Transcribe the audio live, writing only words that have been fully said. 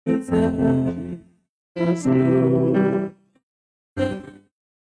Jesus, Lord,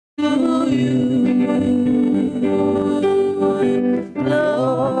 to you,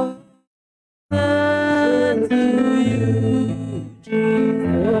 Lord, to you,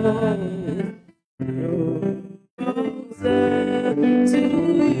 Jesus, closer to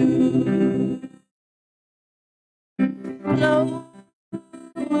you, closer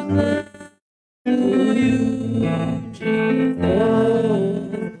to you, Jesus.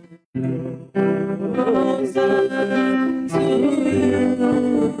 Closer to you, closer to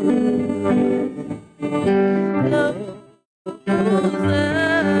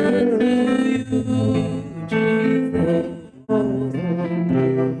you, Jesus.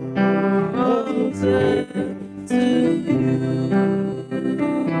 Closer to you,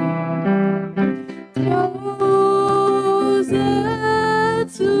 closer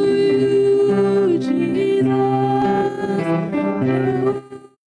to you, Jesus.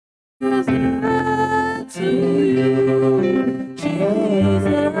 To you,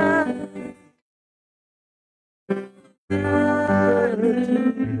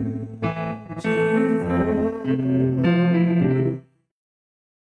 Jesus.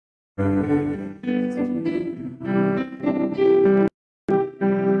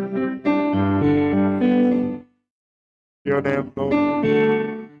 Your name, Lord.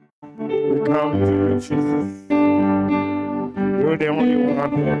 We come to you, Jesus. You're the only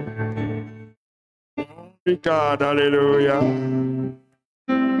one, Lord. Only God, hallelujah.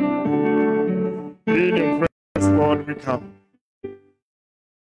 In your presence, Lord, we come.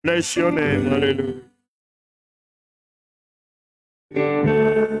 Bless your name, hallelujah.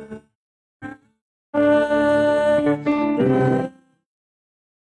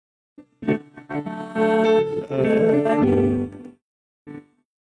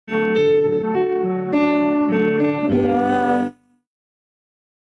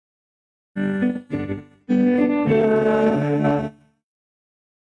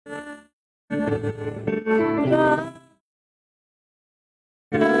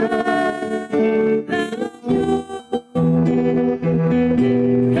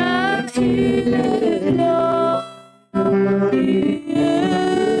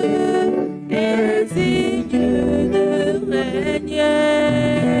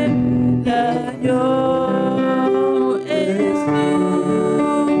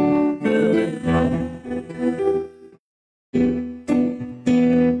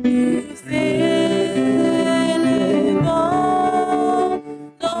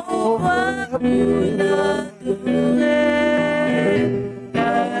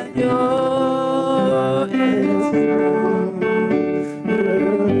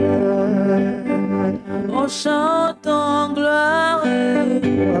 On chante en gloire.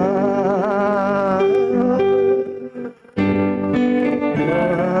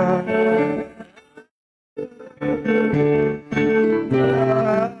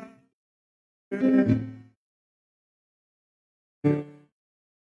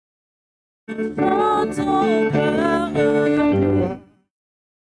 Chante en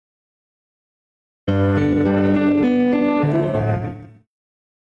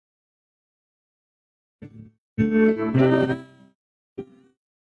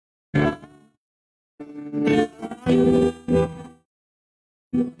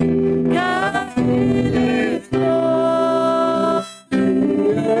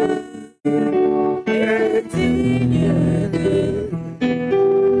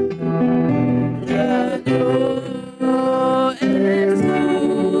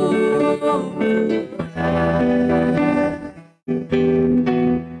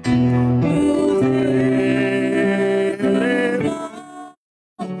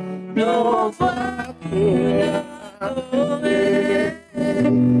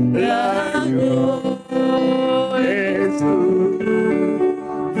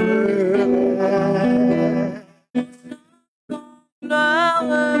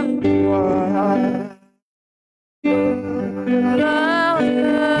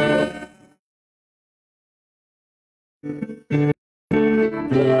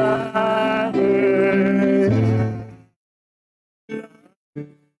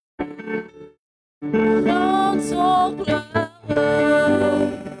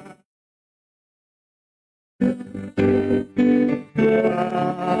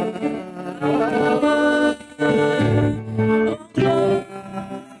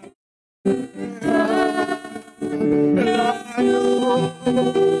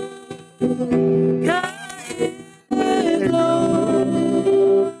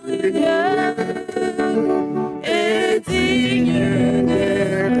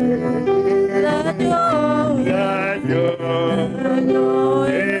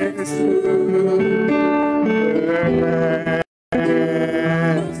gloire.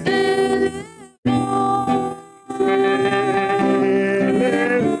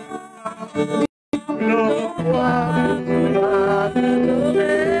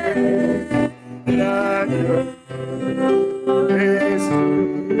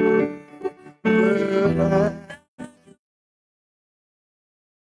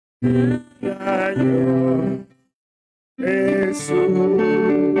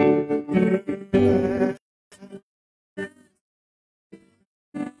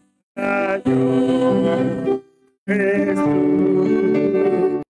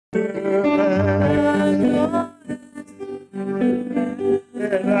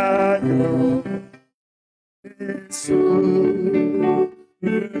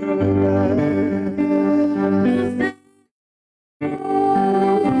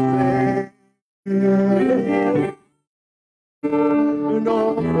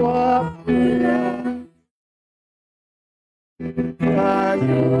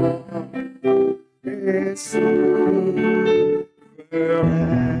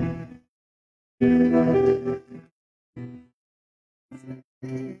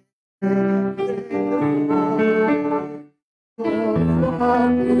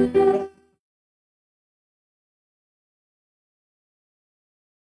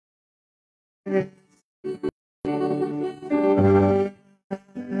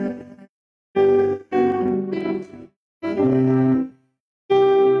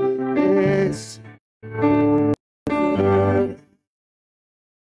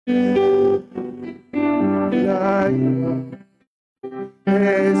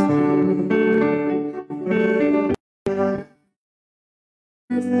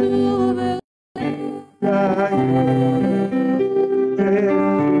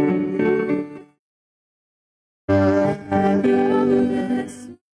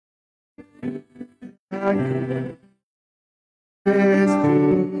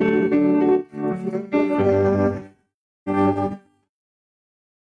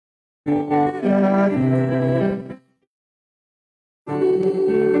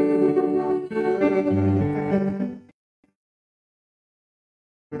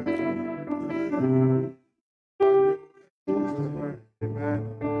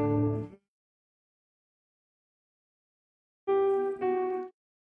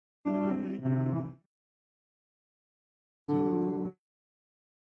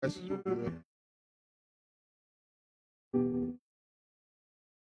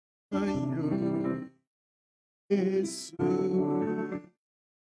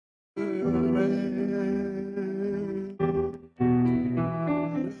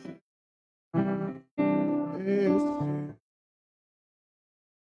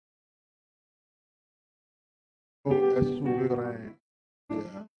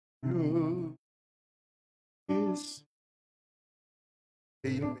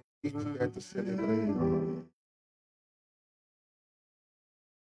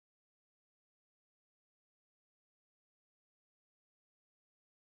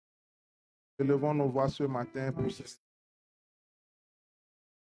 Élevons nos voix ce matin pour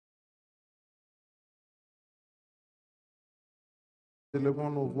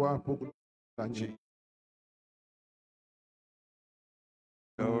élevons nos voix pour glorifier.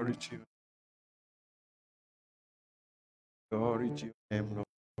 Glory to you. Glory to your name,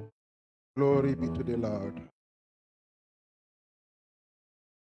 Lord. Glory be to the Lord.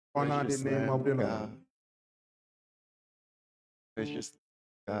 Honor the Precious name Lamb of the of Lord. God. Precious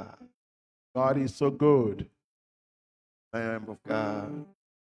God. God is so good. Lamb of God.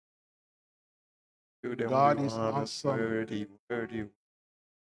 You're the God only is one that's awesome. worthy.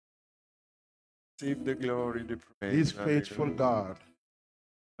 Receive the glory, the praise. He's faithful God.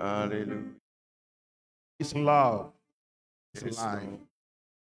 Hallelujah. His love is Yes, life. Lord.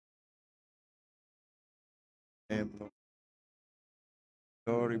 Name, Lord.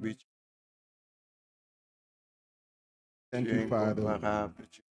 Glory be to Thank you. you, Father. Incomparable.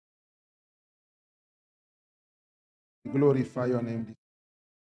 We glorify your name.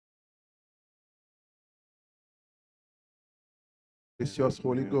 Precious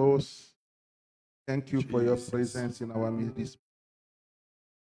Holy Ghost, thank you for your Jesus. presence in our midst this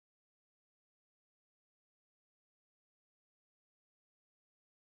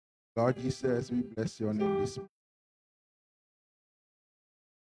Lord Jesus, we bless your name this morning.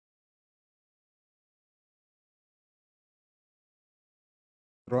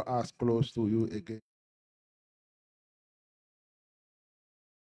 Draw us close to you again.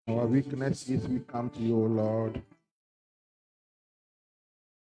 Our weakness is we come to you, O Lord.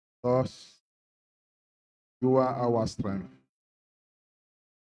 Because you are our strength.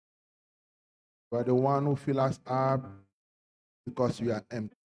 You are the one who fills us up because we are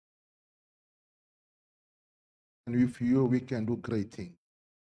empty. And with you, we can do great things.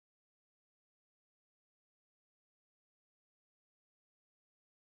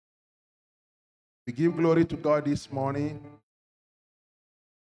 We give glory to God this morning.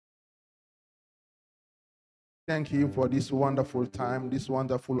 Thank Him for this wonderful time, this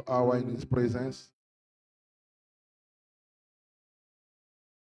wonderful hour in His presence.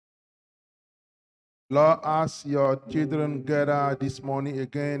 Lord, as your children gather this morning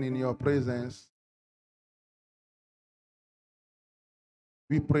again in your presence,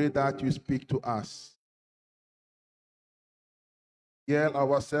 we pray that you speak to us. yield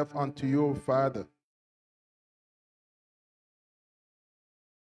ourselves unto you, Father.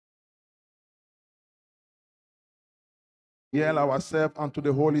 Yield ourselves unto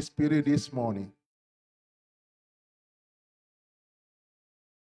the Holy Spirit this morning.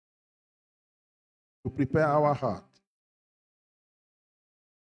 To prepare our heart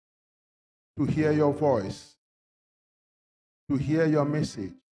to hear your voice, to hear your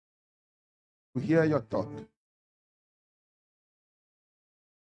message, to hear your thought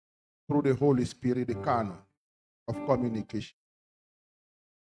through the Holy Spirit, the canal of communication.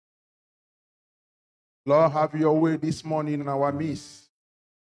 Lord, have your way this morning in our midst.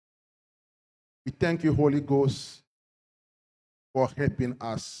 We thank you, Holy Ghost, for helping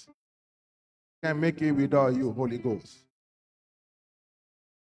us. Can't make it without you, Holy Ghost.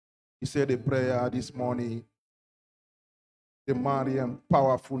 He said a prayer this morning, the mighty and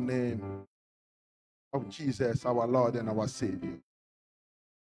powerful name of Jesus, our Lord and our Savior.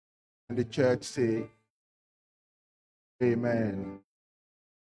 And the church say, Amen.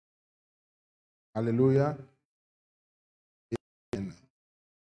 Hallelujah. Amen.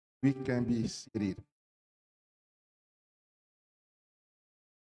 We can be seated.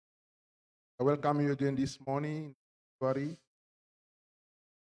 I welcome you again this morning. Everybody.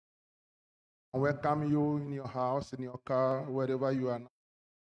 I welcome you in your house, in your car, wherever you are now,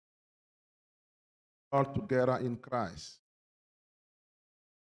 all together in Christ.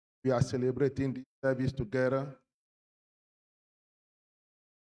 We are celebrating this service together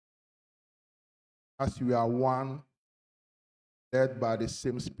as we are one, led by the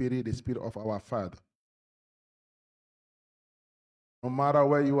same Spirit, the Spirit of our Father. No matter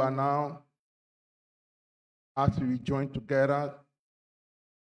where you are now, as we join together,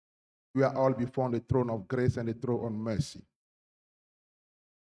 we are all before the throne of grace and the throne of mercy.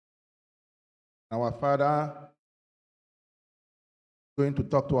 Our Father is going to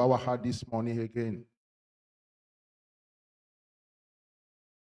talk to our heart this morning again,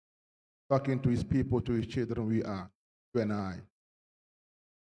 talking to his people, to his children, we are, you and I.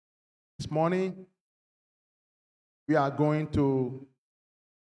 This morning, we are going to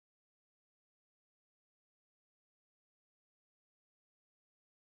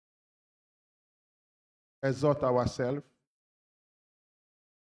exhort ourselves,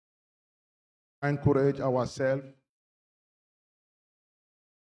 encourage ourselves,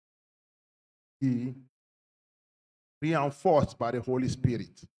 be reinforced by the Holy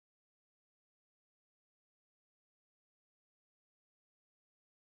Spirit.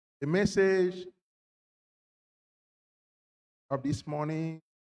 The message of this morning,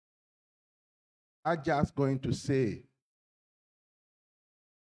 I'm just going to say,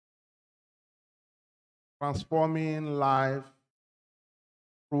 transforming life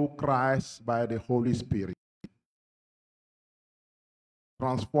through Christ by the Holy Spirit.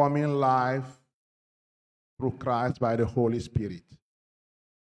 Transforming life through Christ by the Holy Spirit.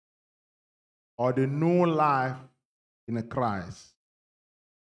 Or the new life in Christ.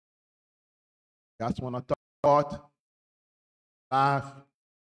 That's what I thought. Life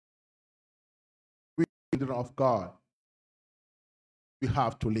with the children of God. We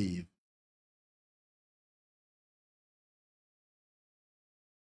have to live.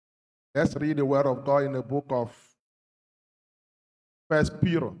 Let's read the word of God in the book of 1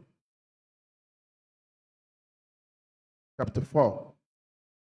 Peter, chapter 4.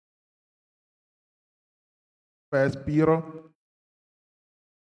 1 Peter,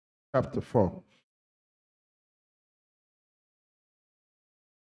 chapter 4.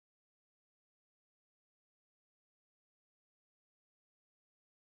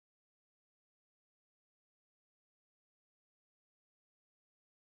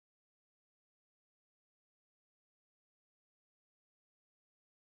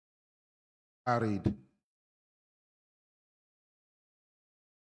 I read.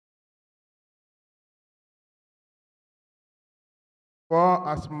 For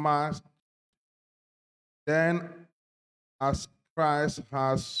as much then as Christ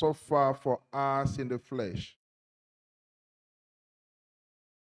has suffered for us in the flesh,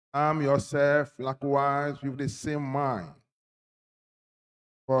 arm yourself likewise with the same mind.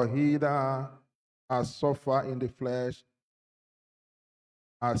 For he that has suffered in the flesh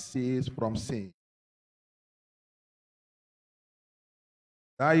has ceased from sin,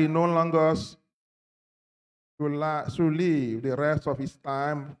 that he no longer should live the rest of his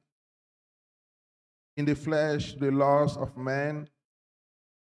time in the flesh, the laws of man,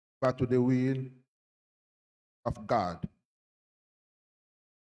 but to the will of God.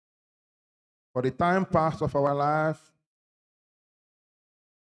 For the time past of our life,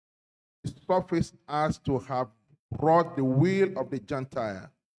 it suffers us to have wrought the will of the Gentile.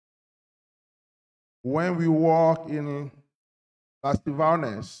 When we walk in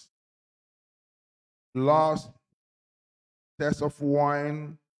lasciviousness, lust, thirst of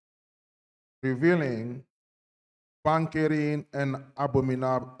wine, revealing, banqueting, and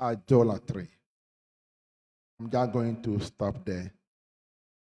abominable idolatry. I'm just going to stop there.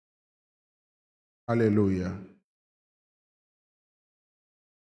 Hallelujah.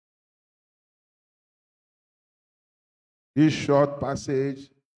 This short passage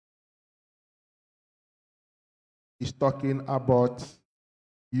is talking about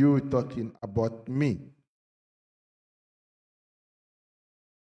you, talking about me.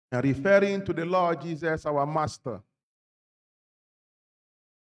 And referring to the Lord Jesus, our Master.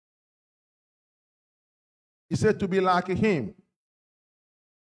 He said to be like him.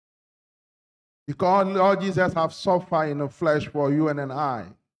 Because Lord Jesus have suffered in the flesh for you and I.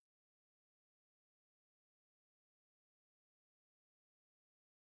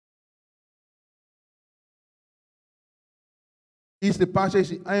 It's the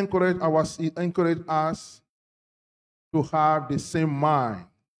passage it encouraged us to have the same mind.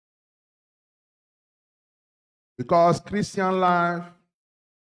 Because Christian life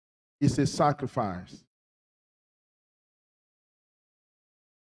is a sacrifice.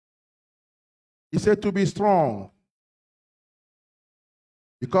 He said to be strong.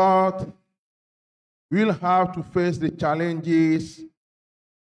 Because we'll have to face the challenges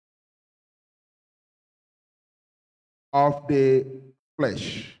of the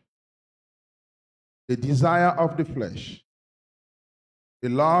flesh, the desire of the flesh, the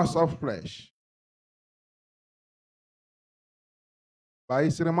loss of flesh. But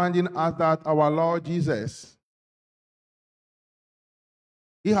it's reminding us that our Lord Jesus,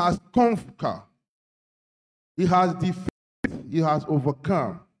 he has conquered, he has defeated, he has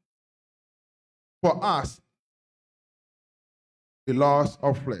overcome for us the loss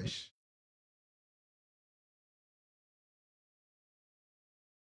of flesh.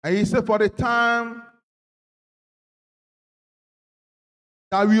 And he said, for the time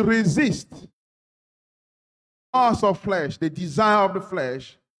that we resist the loss of flesh, the desire of the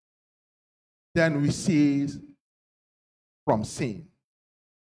flesh, then we cease from sin.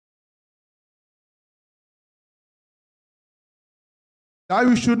 That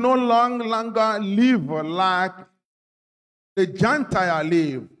we should no longer live like the Gentile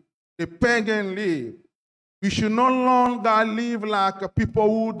live, the pagan live. We should no longer live like people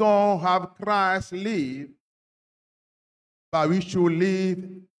who don't have Christ live, but we should live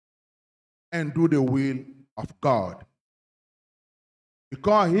and do the will of God.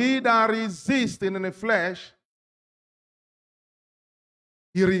 Because he that resists in the flesh,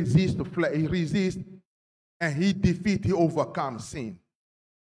 he resists the flesh, he resists and he defeats, he overcomes sin.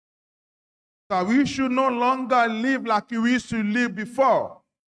 So we should no longer live like we used to live before.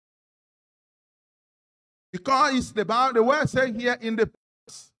 Because it's about the word said here in the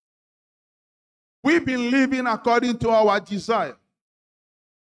past. We've been living according to our desire.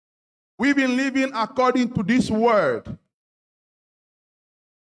 We've been living according to this word.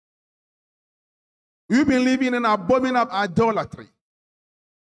 We've been living in abominable idolatry.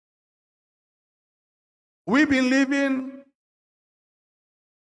 We've been living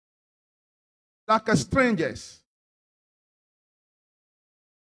like strangers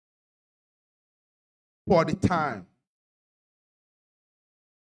for the time.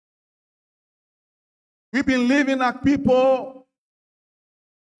 We've been living like people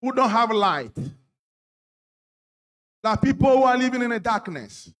who don't have light, like people who are living in the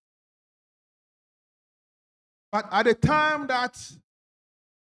darkness. But at the time that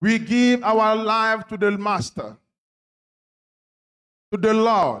we give our life to the Master, to the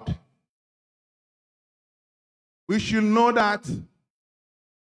Lord, we should know that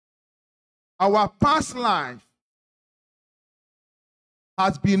our past life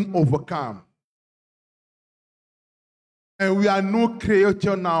has been overcome. And we are new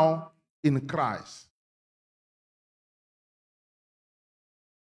creature now in Christ.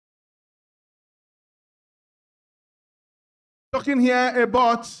 Talking here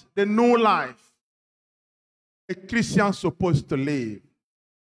about the new life a Christian is supposed to live.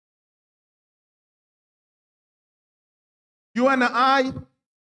 You and I,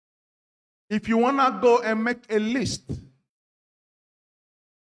 if you want to go and make a list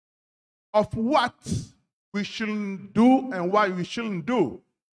of what we shouldn't do and what we shouldn't do,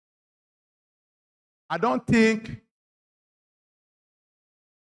 I don't think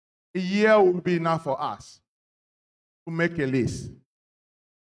a year will be enough for us to make a list.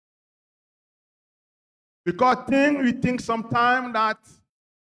 Because we think sometimes that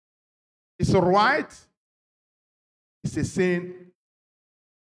it's right, is a sin in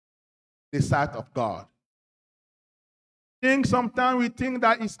the sight of God. Sometimes we think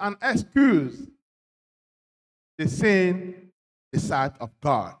that it's an excuse. The sin in the sight of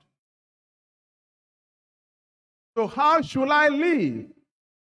God. So how should I live?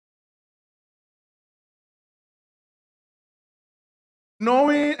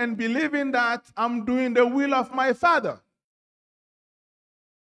 Knowing and believing that I'm doing the will of my Father.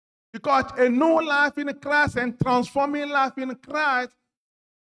 Because a new life in Christ and transforming life in Christ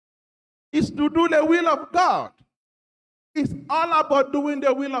is to do the will of God. It's all about doing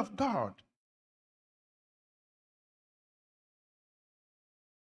the will of God.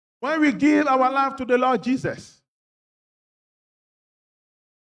 When we give our life to the Lord Jesus,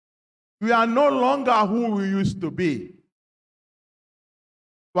 we are no longer who we used to be.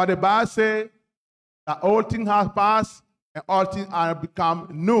 What the Bible says, that all things have passed and all things have become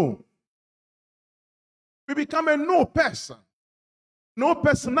new. We become a new person, no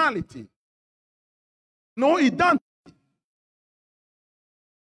personality, no identity.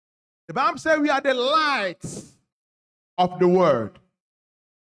 The Bible says we are the lights of the world.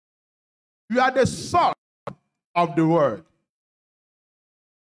 We are the salt of the world.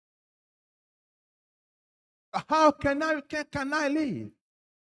 How can I live?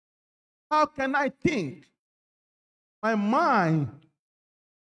 How can I think? My mind.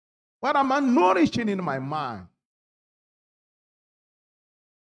 What am I nourishing in my mind?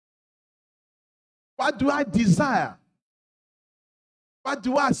 What do I desire? What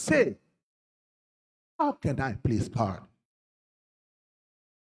do I say? How can I please God?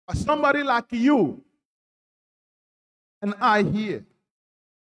 For somebody like you and I here,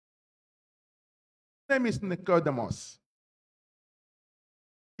 his name is Nicodemus.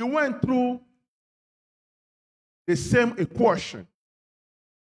 You went through the same equation.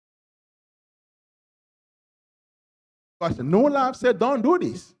 Because no love said, don't do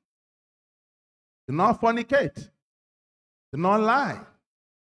this. Do not fornicate. Do not lie.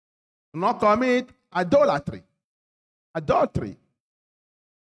 Do not commit idolatry. Adultery.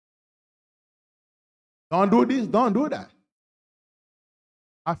 Don't do this, don't do that.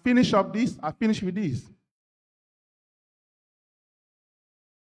 I finish up this, I finish with this.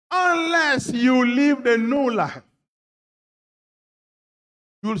 Unless you live the new life,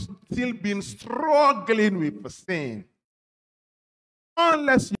 you'll still be struggling with sin.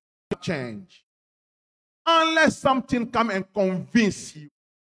 Unless you change. Unless something come and convince you.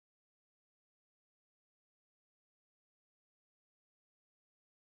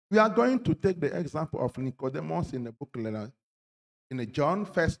 We are going to take the example of Nicodemus in the book in John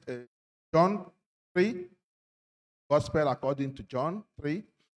 3, Gospel according to John 3. We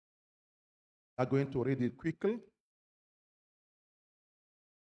are going to read it quickly.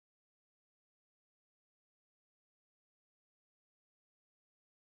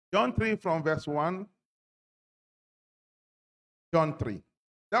 John 3 from verse 1. John 3.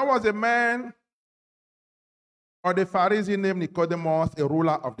 There was a man or the Pharisee named Nicodemus, a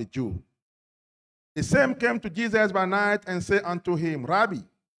ruler of the Jews. The same came to Jesus by night and said unto him, Rabbi,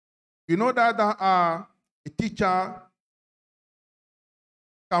 you know that thou art a teacher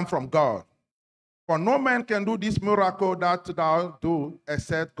come from God. For no man can do this miracle that thou do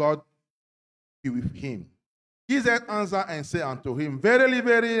except God be with him. Jesus answered and said unto him, Verily,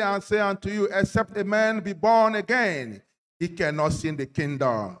 verily, I say unto you, except a man be born again, he cannot see the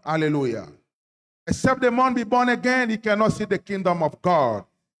kingdom. Hallelujah. Except the man be born again, he cannot see the kingdom of God.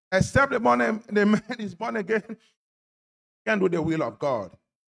 Except the man is born again, he can do the will of God.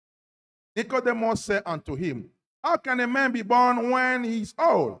 Nicodemus said unto him, How can a man be born when he is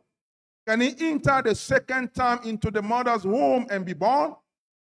old? Can he enter the second time into the mother's womb and be born?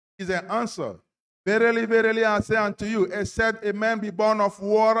 He said, Answer, Verily, verily, I say unto you, except a man be born of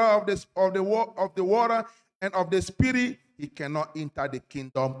water, of the water and of the Spirit, he cannot enter the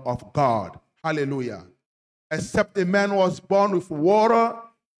kingdom of God. Hallelujah. Except a man was born with water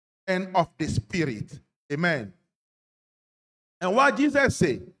and of the Spirit. Amen. And what Jesus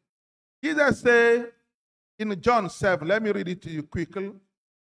said? Jesus said in John 7, let me read it to you quickly.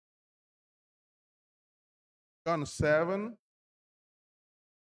 John 7.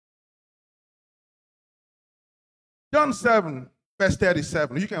 John 7, verse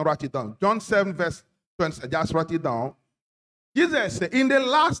 37. You can write it down. John 7, verse 20. Just write it down. Jesus said, in the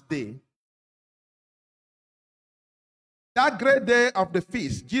last day, that great day of the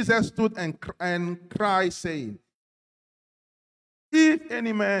feast, Jesus stood and cried, saying, If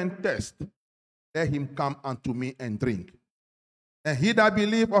any man thirst, let him come unto me and drink. And he that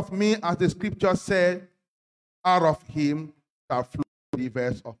believe of me, as the scripture said, out of him shall flow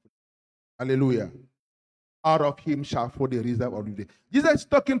rivers of. Hallelujah. out of him shall flow the reserve of the day. Jesus is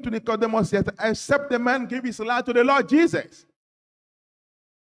talking to Nicodemus, says, except the man give his life to the Lord Jesus,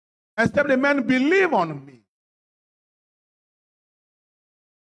 except the man believe on me,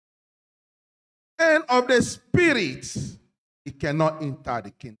 and of the Spirit, he cannot enter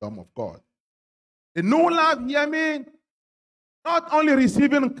the kingdom of God. The new life here means not only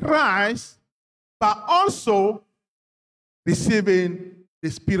receiving Christ, but also receiving the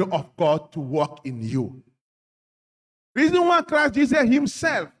Spirit of God to work in you. Reason why Christ Jesus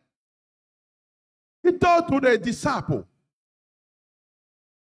himself, he told to the disciple,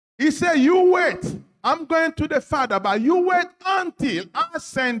 he said, you wait, I'm going to the Father, but you wait until I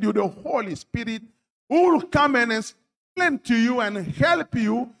send you the Holy Spirit who will come and explain to you and help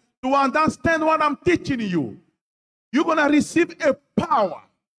you to understand what I'm teaching you. You're going to receive a power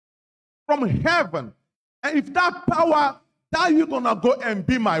from heaven. And if that power, that you're going to go and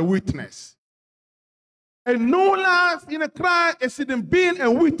be my witness. A new life in a Christ is in being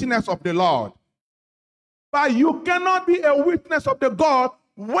a witness of the Lord. But you cannot be a witness of the God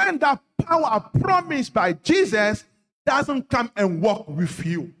when that power promised by Jesus doesn't come and walk with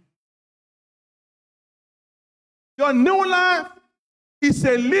you. Your new life is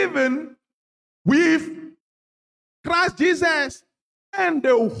a living with Christ Jesus and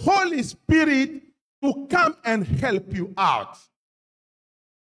the Holy Spirit to come and help you out.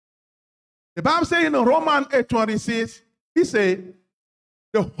 The Bible says in Romans 8:26, he said,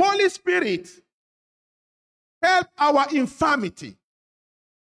 the Holy Spirit help our infirmity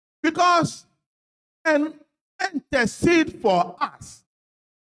because and intercede for us.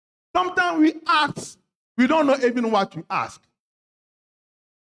 Sometimes we ask, we don't know even what to ask.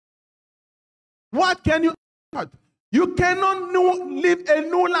 What can you ask? You cannot live a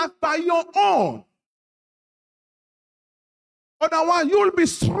new life by your own. Otherwise, you'll be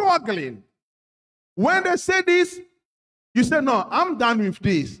struggling. When they say this, you say, no, I'm done with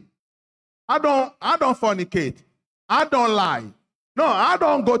this. I don't fornicate. I don't lie. No, I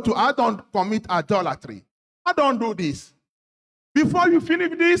don't commit idolatry. I don't do this. Before you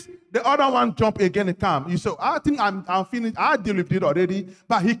finish this, the other one jump again and come. You say, I think I'm finished. I deal with it already,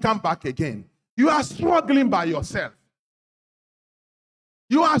 but he come back again. You are struggling by yourself.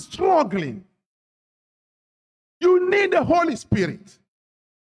 You are struggling. You need the Holy Spirit.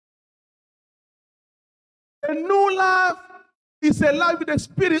 A new life is a life with the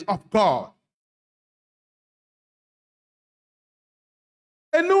Spirit of God.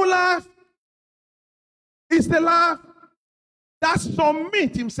 A new life is the life that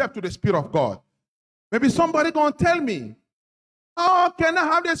submits himself to the Spirit of God. Maybe somebody going to tell me, how can I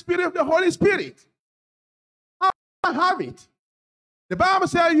have the Spirit of the Holy Spirit? How can I have it? The Bible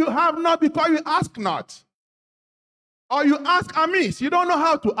says you have not because you ask not. Or you ask amiss. You don't know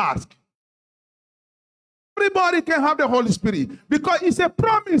how to ask. Everybody can have the Holy Spirit because it's a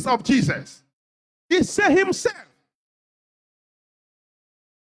promise of Jesus. He said himself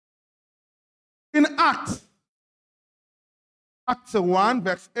in Acts 1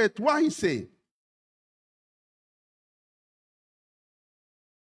 verse 8, what he said?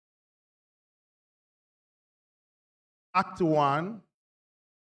 Act 1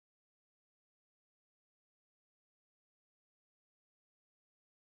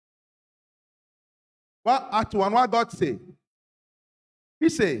 Act 1, what God say? He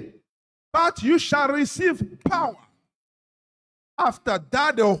said, but you shall receive power. After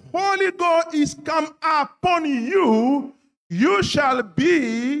that, the Holy Ghost is come upon you. You shall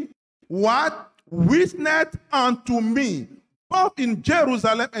be what? Witness unto me, both in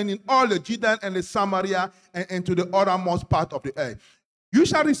Jerusalem and in all the Judea and the Samaria and to the uttermost part of the earth. You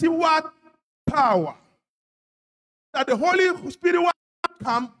shall receive what? Power. That the Holy Spirit will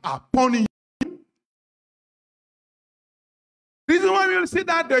come upon you. This is why we will see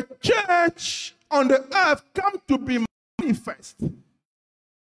that the church on the earth come to be manifest.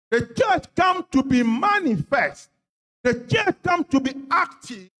 The church come to be manifest. The church come to be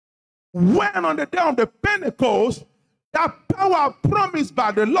active when on the day of the Pentecost, that power promised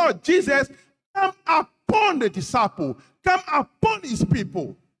by the Lord Jesus come upon the disciple, come upon his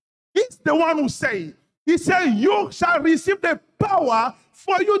people. He's the one who said, he said, you shall receive the power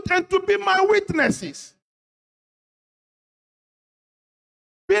for you to be my witnesses.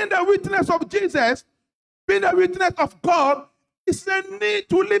 Being the witness of Jesus, being the witness of God, is a need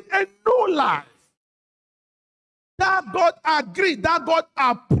to live a new life. That God agreed, that God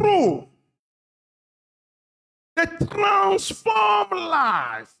approved. The transformed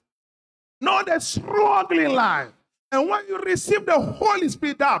life, not the struggling life. And when you receive the Holy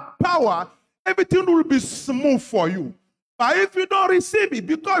Spirit, that power, everything will be smooth for you. But if you don't receive it,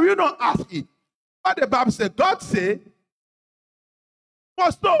 because you don't ask it, What the Bible says, God said,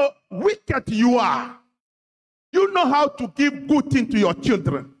 for so wicked you are, you know how to give good things to your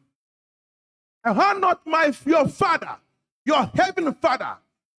children. And how not your Father, your heavenly Father,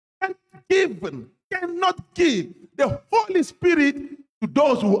 cannot give the Holy Spirit to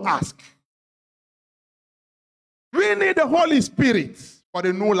those who ask. We need the Holy Spirit for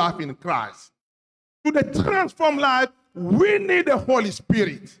the new life in Christ. To the transformed life, we need the Holy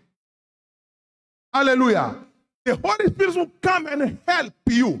Spirit. Hallelujah. The Holy Spirit will come and help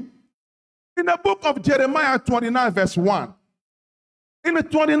you. In the book of Jeremiah 29 verse 1. In the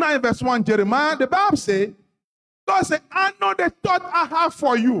 29 verse 1, Jeremiah, the Bible says, God said, I know the thought I have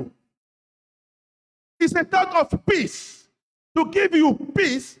for you. It's a thought of peace. To give you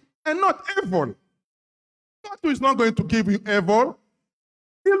peace and not evil. God is not going to give you evil.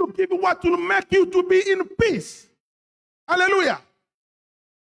 He will give you what will make you to be in peace. Hallelujah.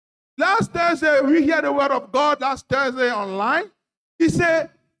 Last Thursday, we hear the word of God. Last Thursday online, he said,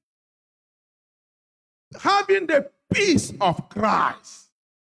 having the peace of Christ.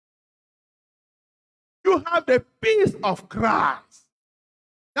 You have the peace of Christ.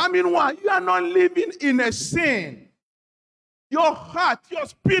 That means what? You are not living in a sin. Your heart, your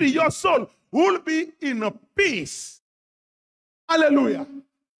spirit, your soul will be in a peace. Hallelujah.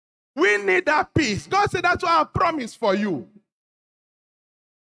 We need that peace. God said that's our promise for you.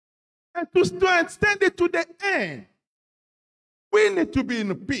 And to extend it to the end, we need to be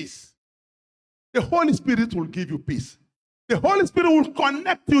in peace. The Holy Spirit will give you peace. The Holy Spirit will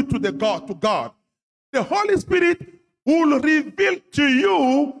connect you to God. The Holy Spirit will reveal to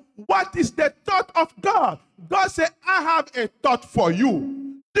you what is the thought of God. God said, I have a thought for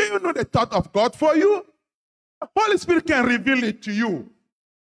you. Do you know the thought of God for you? The Holy Spirit can reveal it to you.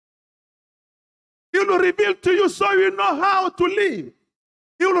 He will reveal to you so you know how to live.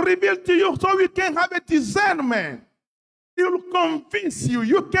 He will reveal to you so you can have a discernment. He will convince you.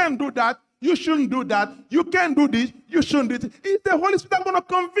 You can't do that. You shouldn't do that. You can't do this. You shouldn't do it. It's the Holy Spirit going to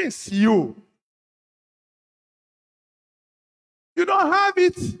convince you. You don't have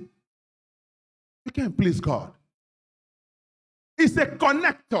it. You can't please God. It's a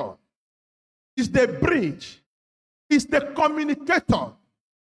connector. It's the bridge. It's the communicator.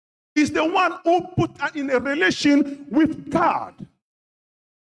 It's the one who put us in a relation with God.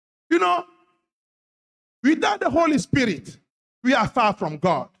 You know, without the Holy Spirit, we are far from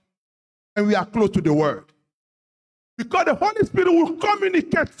God. And we are close to the Word. Because the Holy Spirit will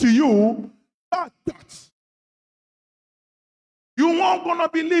communicate to you God's thoughts. You won't gonna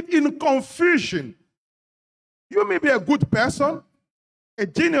believe in confusion. You may be a good person, a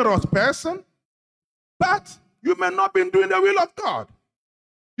generous person, but you may not be doing the will of God.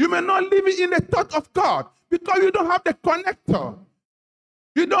 You may not live in the thought of God because you don't have the connector.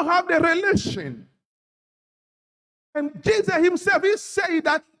 You don't have the relation. And Jesus himself, he said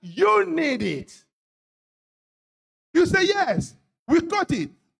that you need it. You say, yes, we got it.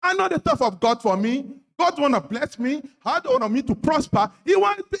 I know the thought of God for me. God want to bless me. God want me to prosper. He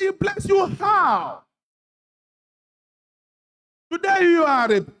wants to bless you how? Today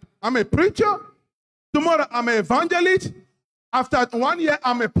I'm a preacher. Tomorrow I'm an evangelist. After 1 year,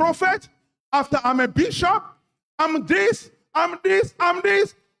 I'm a prophet. After I'm a bishop. I'm this, I'm this, I'm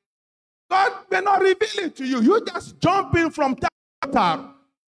this. God may not reveal it to you. You just jump in from tar.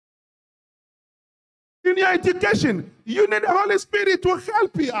 In your education, you need the Holy Spirit to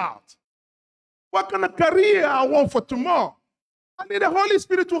help you out. What kind of career I want for tomorrow? I need the Holy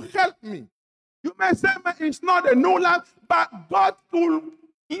Spirit to help me. You may say it's not a new life, but God will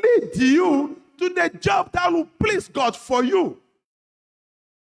lead you to the job that will please God for you.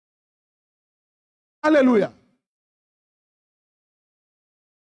 Hallelujah.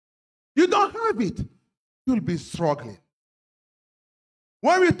 You don't have it, you'll be struggling.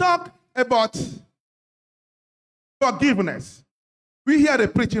 When we talk about forgiveness, we hear the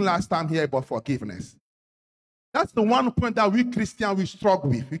preaching last time here about forgiveness. That's the one point that we Christians, we struggle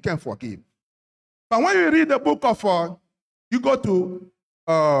with. We can forgive. But when you read the book of, you go to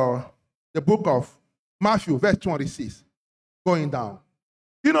the book of Matthew, verse 26, going down.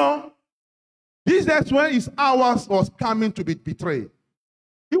 You know, Jesus, when his hours was coming to be betrayed,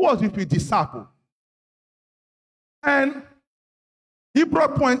 he was with his disciple. And he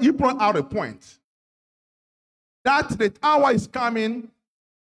brought out a point. That the hour is coming,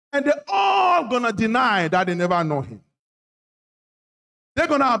 and they're all going to deny that they never know him. They're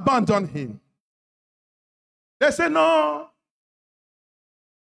going to abandon him. They say, no.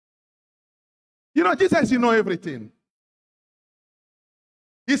 You know, Jesus, you know everything.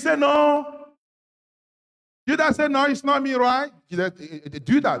 He said, no. Judas said, no, it's not me, right? Jesus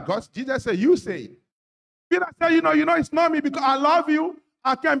do that. God, Jesus said, you say it. Peter said, it's not me because I love you.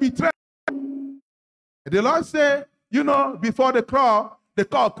 I can betray. The Lord said, before the crowd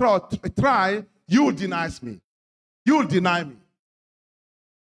try, you will deny me. You will deny me.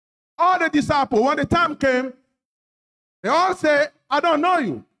 All the disciples, when the time came, they all say, I don't know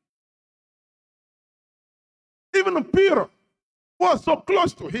you. Even Peter was so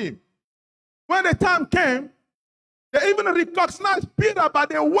close to him. When the time came, they even recognized Peter by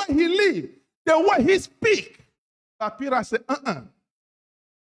the way he lived, the way he speak. But Peter said,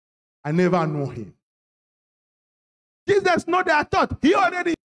 I never knew him. Jesus know their thought. He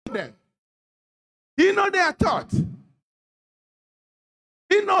already knew them. He know their thought.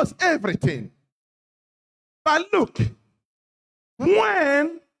 He knows everything. But look,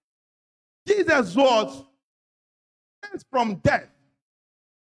 when Jesus was raised from death,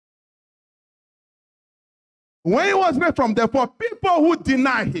 when he was raised from death, for people who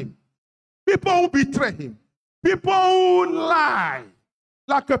deny him, people who betray him, people who lie,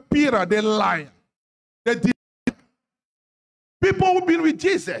 like a Peter, the liar, people who've been with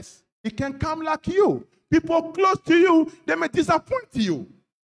Jesus, he can come like you. People close to you, they may disappoint you.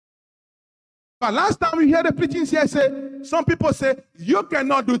 But last time we heard the preaching here, some people say, you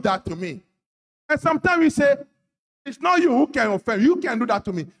cannot do that to me. And sometimes we say, it's not you who can offend. You can do that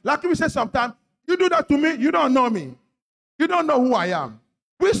to me. Like we say sometimes, you do that to me, you don't know me. You don't know who I am.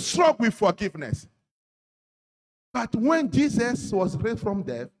 We struggle with forgiveness. But when Jesus was raised from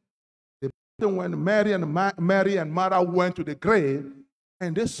death, when Mary and Martha went to the grave,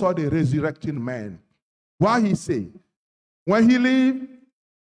 and they saw the resurrected man. What he said? When he lived,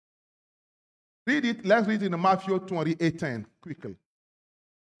 read it. Let's read it in Matthew 28:10 quickly.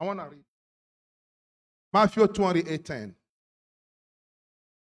 I want to read. Matthew 28:10.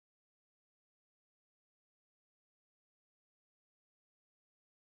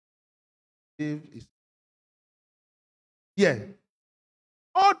 Yeah.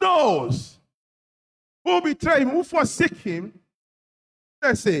 All those who betray him, who forsake him,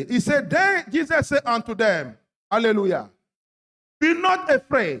 he said, then Jesus said unto them, hallelujah, be not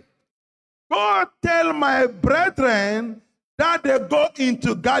afraid. Go tell my brethren that they go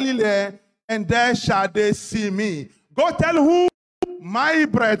into Galilee, and there shall they see me. Go tell who? My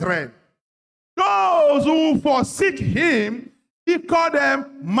brethren. Those who forsake him, he called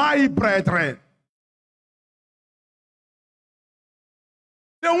them my brethren.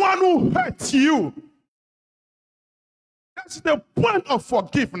 The one who hurts you. That's the point of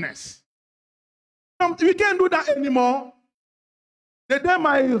forgiveness. We can't do that anymore. The day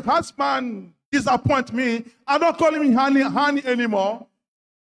my husband disappoints me, I don't call him honey anymore.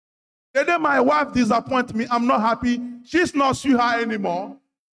 The day my wife disappoints me, I'm not happy. She's not sweetheart anymore.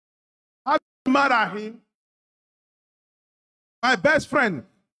 I'm mad at him. My best friend,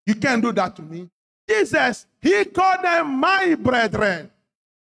 you can't do that to me. Jesus, he called them my brethren.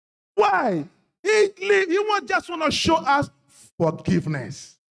 Why? He just want to show us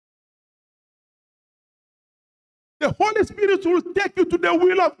forgiveness. The Holy Spirit will take you to the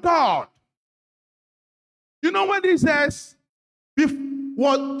will of God. You know what he says?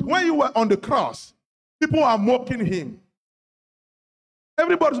 When you were on the cross, people are mocking him.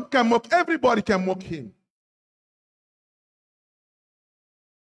 Everybody can mock him.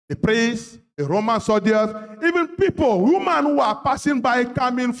 The priests, the Roman soldiers, even people, women who are passing by,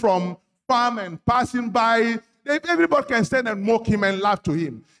 coming from farm and passing by, everybody can stand and mock him and laugh to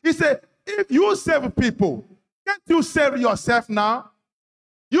him. He said, if you save people, can't you save yourself now?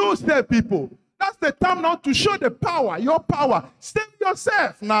 You save people. That's the time now to show the power, your power. Save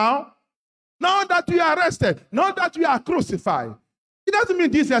yourself now. Now that you are arrested, now that you are crucified. It doesn't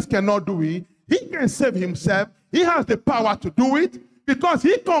mean Jesus cannot do it. He can save himself. He has the power to do it because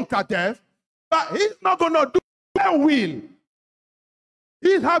he conquered death. But he's not going to do their will.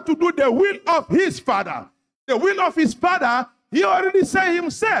 He has to do the will of his Father. The will of his Father, he already said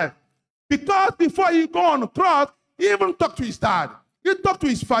himself. Because before he go on the cross, he even talked to his dad. He talked to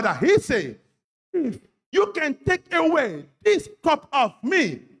his Father. He said, if you can take away this cup of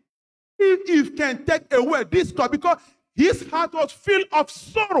me, if you can take away this cup, because his heart was filled of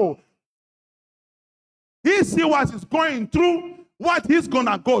sorrow. He see what he's going through, what he's going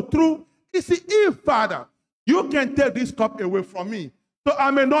to go through. He said, if, Father, you can take this cup away from me, so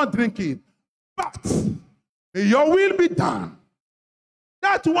I may not drink it, but may your will be done.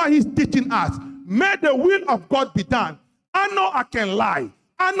 That's why he's teaching us. May the will of God be done. I know I can lie.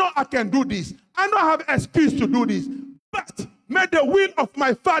 I know I can do this. I know I have an excuse to do this. But may the will of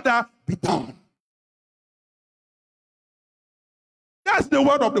my Father be done. That's the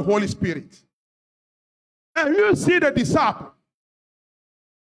word of the Holy Spirit. And you see the disciple.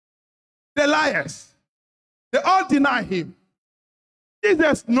 the liars, they all deny him.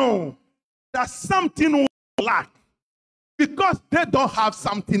 Jesus knows that something will lack because they don't have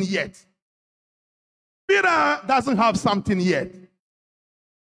something yet. Peter doesn't have something yet.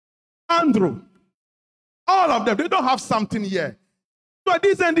 Andrew, all of them, they don't have something yet. So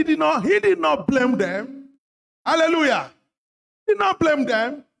this end, he did not blame them. Hallelujah. He did not blame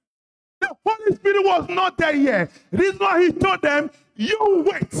them. The Holy Spirit was not there yet. The reason why he told them, you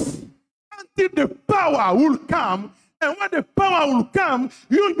wait until the power will come. And when the power will come,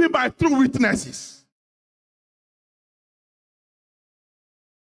 you'll be my true witnesses.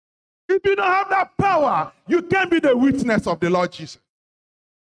 If you don't have that power, you can't be the witness of the Lord Jesus.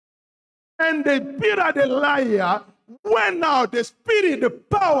 And the Peter, the liar, when now the Spirit, the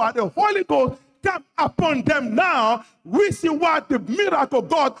power, the Holy Ghost come upon them now, we see what the miracle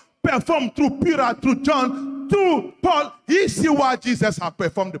God performed through Peter, through John, through Paul. You see what Jesus has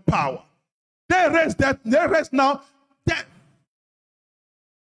performed, the power. They raise that, they raise now.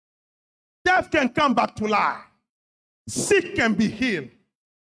 Death can come back to life. Sick can be healed.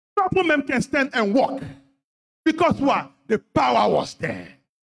 Crippled men can stand and walk. Because what? The power was there.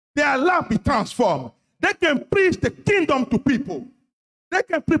 Their life be transformed. They can preach the kingdom to people. They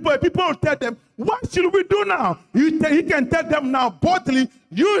can prepare. People will tell them, what should we do now? He can tell them now boldly,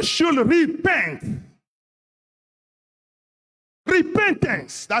 you should repent.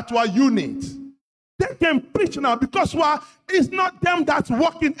 Repentance, that's what you need. They can preach now because what? It's not them that's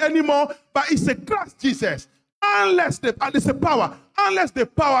walking anymore, but it's a Christ Jesus. Unless it's a power. Unless the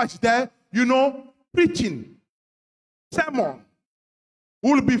power is there, you know, preaching, sermon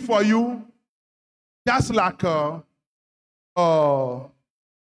will be for you just like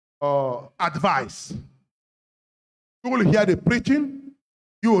advice. You will hear the preaching,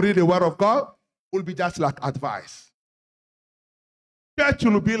 you will read the word of God, will be just like advice. Church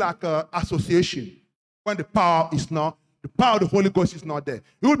will be like an association. When the power is not, the power of the Holy Ghost is not there.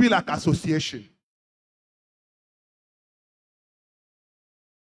 It will be like association.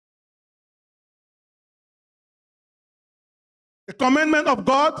 The commandment of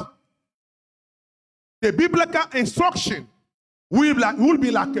God, the biblical instruction will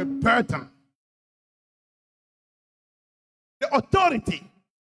be like a burden. The authority,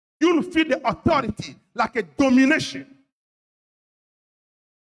 you'll feel the authority like a domination.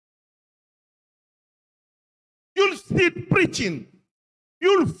 You'll see preaching.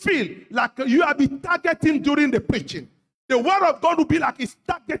 You'll feel like you have been targeting during the preaching. The word of God will be like it's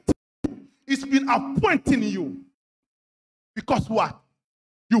targeting you. It's been appointing you. Because what?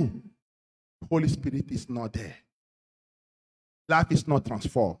 You, the Holy Spirit is not there. Life is not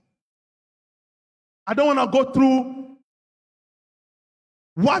transformed. I don't want to go through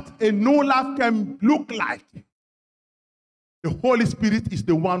what a new life can look like. The Holy Spirit is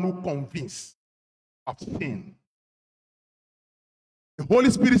the one who convinces of sin. The Holy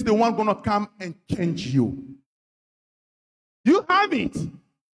Spirit is the one going to come and change you. You have it.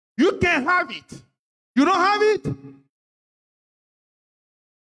 You can have it. You don't have it.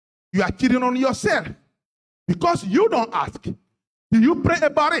 You are cheating on yourself because you don't ask. Did you pray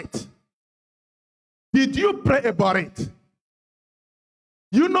about it? Did you pray about it?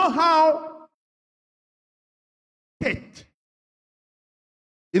 You know how Kate,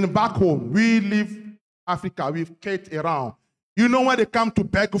 in back home, we live Africa with Kate around. You know when they come to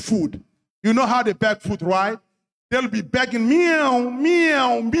beg food. You know how they beg food, right? They'll be begging meow,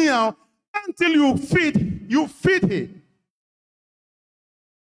 meow, meow until you feed it.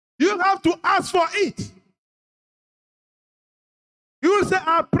 You have to ask for it. You will say,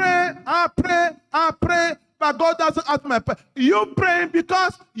 I pray, but God doesn't answer my prayer. You pray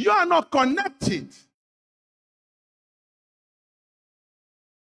because you are not connected.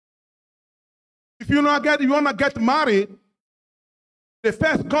 If you want to get married, the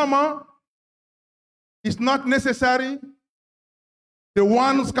first comma is not necessary. The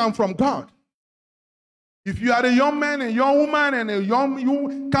ones come from God. If you are a young man, a young woman, and a young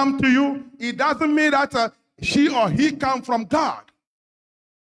you come to you, it doesn't mean that she or he come from God.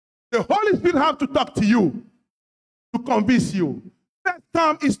 The Holy Spirit have to talk to you to convince you. First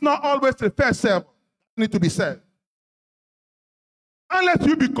time is not always the first step. It needs to be said. Unless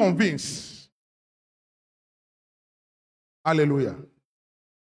you be convinced. Hallelujah.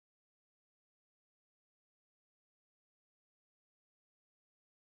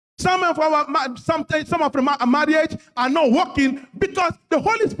 Some of our marriage are not working because the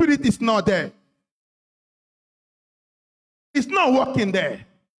Holy Spirit is not there. It's not working there.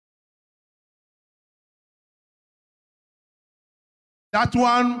 That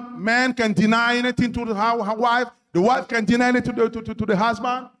one man can deny anything to her wife. The wife can deny anything to the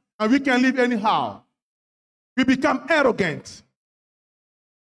husband. and we can live anyhow. We become arrogant.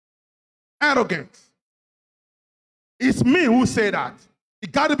 Arrogant. It's me who say that.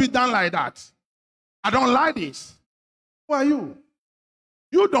 It got to be done like that. I don't like this. Who are you?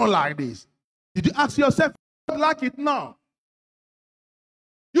 You don't like this. Did you ask yourself, I don't like it now?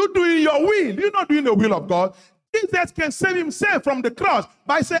 You're doing your will. You're not doing the will of God. Jesus can save himself from the cross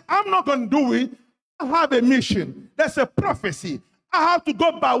by saying, I'm not going to do it. I have a mission. There's a prophecy. I have to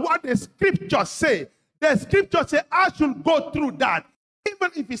go by what the scriptures say. The scripture says I should go through that.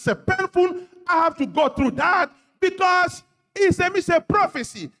 Even if it's a painful, I have to go through that because it's a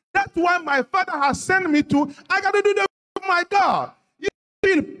prophecy. That's why my Father has sent me to. I got to do the will of my God. You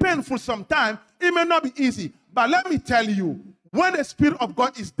feel painful sometimes. It may not be easy. But let me tell you, when the Spirit of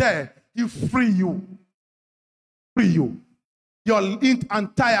God is there, He free you. Free you. Your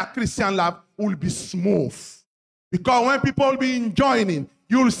entire Christian life will be smooth. Because when people will be enjoying it,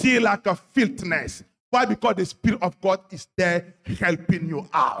 you'll see like a filthiness. Why? Because the Spirit of God is there helping you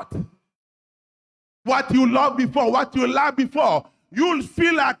out. What you love before, what you love before, you'll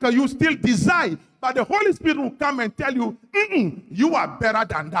feel like you still desire. But the Holy Spirit will come and tell you, you are better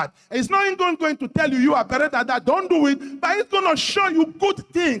than that. It's not even going to tell you you are better than that. Don't do it. But it's going to show you good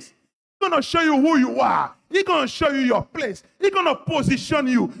things. It's going to show you who you are. It's going to show you your place. It's going to position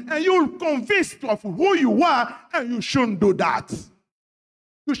you. And you'll convince of who you are. And you shouldn't do that.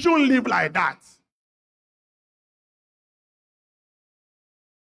 You shouldn't live like that.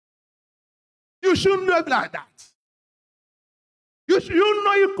 You shouldn't live like that.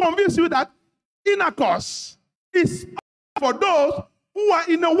 You convince you that intercourse is for those who are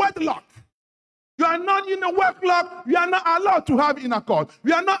in a wedlock. You are not in a wedlock. You are not allowed to have intercourse.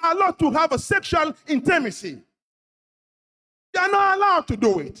 You are not allowed to have a sexual intimacy. You are not allowed to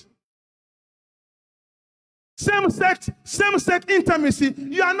do it. Same-sex intimacy,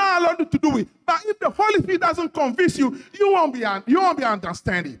 you are not allowed to do it. But if the Holy Spirit doesn't convince you, you won't be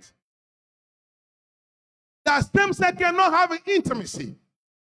understand it. That same-sex cannot have an intimacy.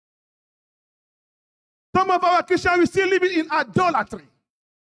 Some of our Christians, we still living in idolatry.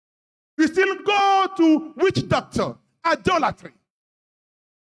 We still go to witch doctor, idolatry.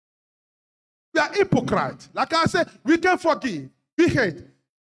 We are hypocrites. Like I said, we can forgive, we hate.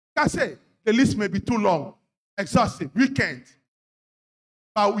 Like I say, the list may be too long, exhaustive, we can't.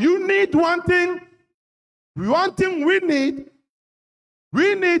 But you need one thing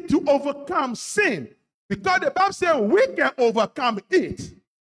we need to overcome sin. Because the Bible says we can overcome it.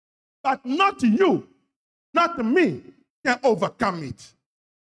 But not you, not me, can overcome it.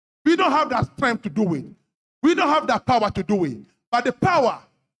 We don't have that strength to do it. We don't have that power to do it. But the power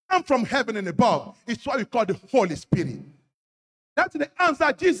comes from heaven and above. It's what we call the Holy Spirit. That's the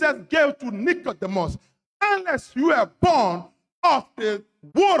answer Jesus gave to Nicodemus. Unless you are born of the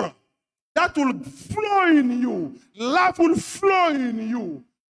water, that will flow in you. Life will flow in you.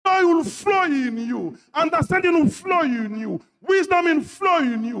 Joy will flow in you. Understanding will flow in you. Wisdom will flow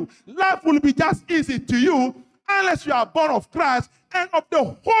in you. Life will be just easy to you unless you are born of Christ and of the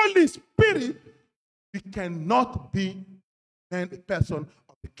Holy Spirit. You cannot be a person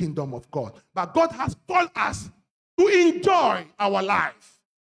of the kingdom of God. But God has called us to enjoy our life,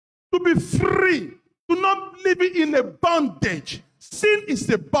 to be free, to not live in a bondage. Sin is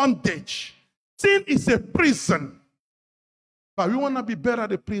a bondage. Sin is a prison. But we want to be better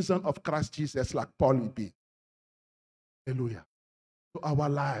the prison of Christ Jesus like Paul will be. Hallelujah. To our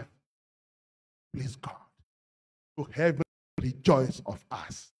life, please God. To heaven rejoice of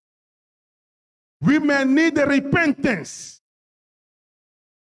us. We may need a repentance.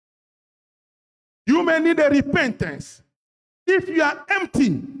 You may need a repentance. If you are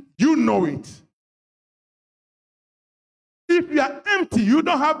empty, you know it. If you are empty, you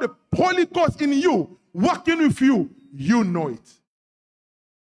don't have the Holy Ghost in you, working with you, you know it.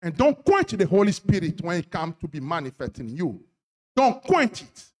 And don't quench the Holy Spirit when it comes to be manifesting in you. Don't quench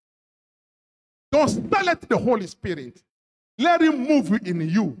it. Don't silence the Holy Spirit. Let him move in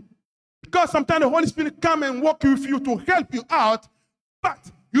you. Because sometimes the Holy Spirit come and work with you to help you out, but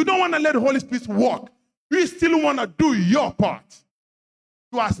you don't want to let the Holy Spirit work. You still want to do your part.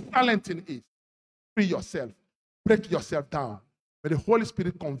 You are silencing it. Free yourself. Break yourself down. May the Holy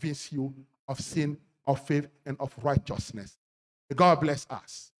Spirit convince you of sin, of faith, and of righteousness. May God bless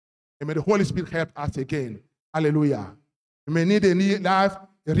us. And may the Holy Spirit help us again. Hallelujah. We may need a new life,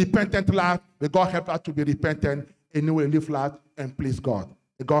 a repentant life. May God help us to be repentant and we will live life and please God.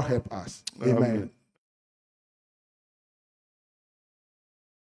 May God help us. Amen.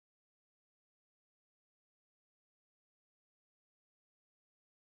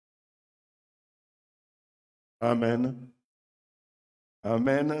 Amen.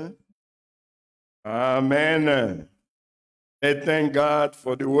 Amen. Amen. I thank God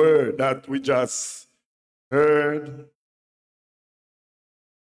for the word that we just heard.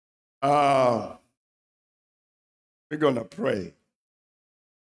 We're going to pray.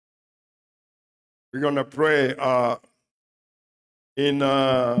 We're going to pray in,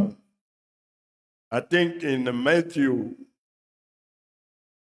 I think in Matthew,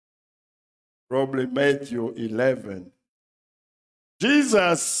 probably Matthew 11.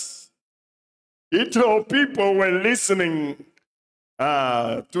 Jesus, he told people when listening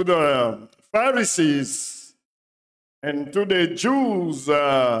to the Pharisees and to the Jews,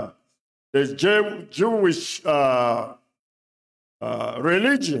 the Jewish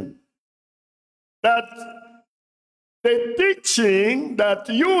religion, that the teaching that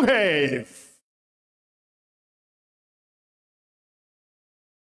you have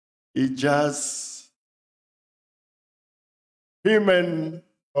is just human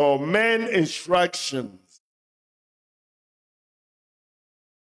or man instructions.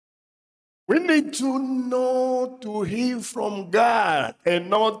 We need to know to hear from God and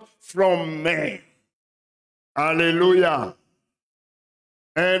not from man. Hallelujah.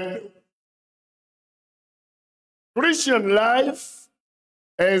 And Christian life,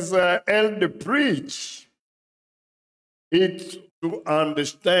 as Elder preach, it's to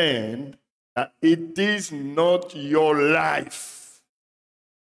understand that it is not your life.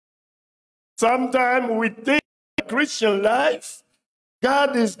 Sometimes we think Christian life,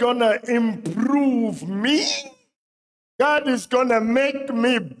 God is going to improve me. God is going to make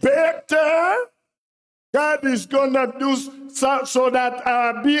me better. God is going to do so that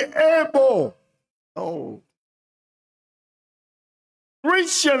I'll be able. Oh.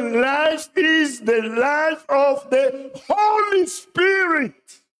 Christian life is the life of the Holy Spirit.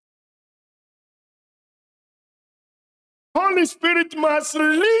 Holy Spirit must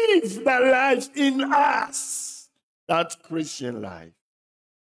live the life in us. That's Christian life.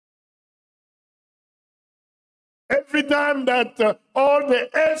 Every time that all the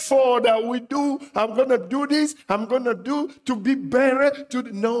effort that we do, I'm going to do this, I'm going to do to be better.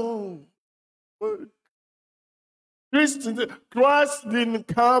 No. Christ didn't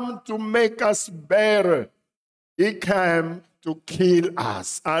come to make us better. He came to kill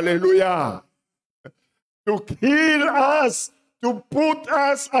us. Hallelujah. To kill us, to put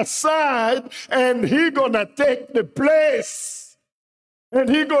us aside, and He's going to take the place. And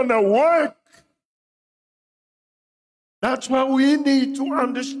He's going to work. That's what we need to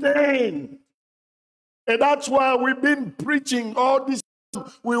understand. And that's why we've been preaching all this.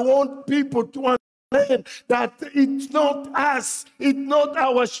 We want people to understand that it's not us, it's not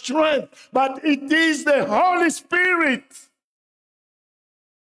our strength, but it is the Holy Spirit.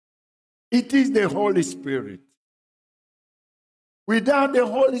 It is the Holy Spirit. Without the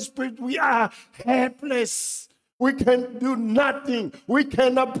Holy Spirit, we are helpless. We can do nothing. We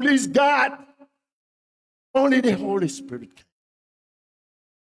cannot please God. Only the Holy Spirit can.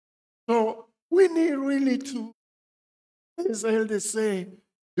 So we need really to, as elders say,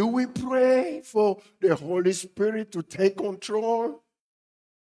 do we pray for the Holy Spirit to take control?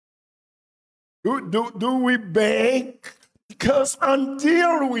 Do we beg? Because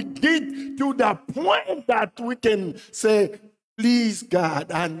until we get to the point that we can say, please, God,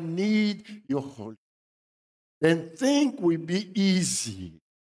 I need your Holy Spirit, then things will be easy.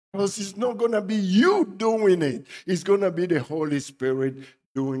 Because it's not going to be you doing it. It's going to be the Holy Spirit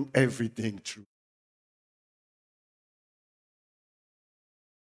doing everything through.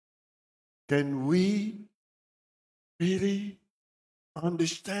 Can we really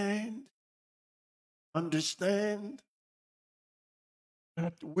understand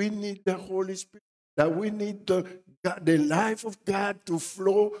that we need the Holy Spirit, that we need the life of God to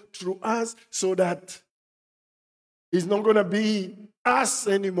flow through us so that it's not going to be us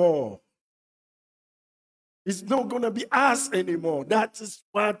anymore. It's not going to be us anymore. That is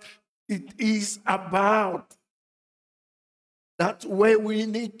what it is about. That's where we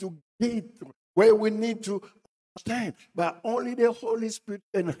need to get, where we need to understand. But only the Holy Spirit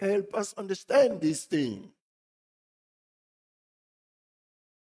can help us understand this thing.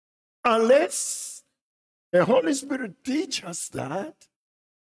 Unless the Holy Spirit teach us that,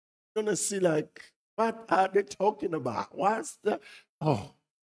 we're going to see like, what are they talking about? What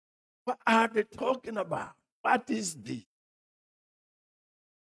are they talking about? What is this?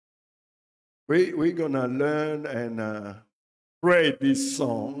 We're going to learn and pray this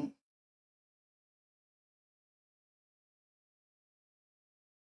song.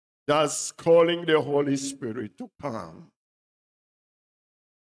 Just calling the Holy Spirit to come.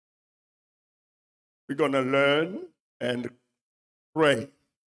 We're going to learn and Pray.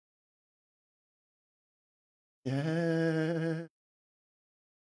 Yeah.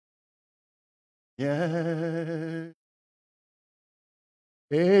 Yeah.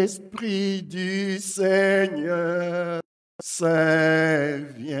 Esprit du Seigneur,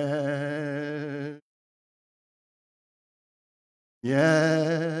 Saint, viens.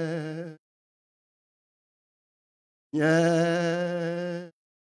 Yeah. Yeah.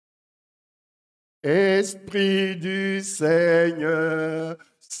 Esprit du Seigneur,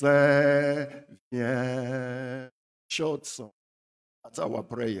 Saint, viens. Short song. That's our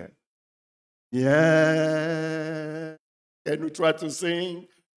prayer. Yeah. Can we try to sing?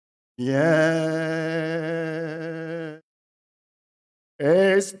 Yeah.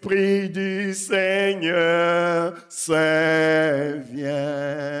 Esprit du Seigneur, Saint, viens.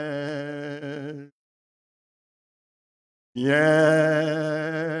 Viens.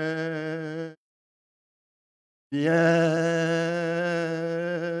 Viens.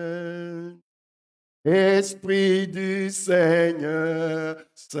 Esprit du Seigneur,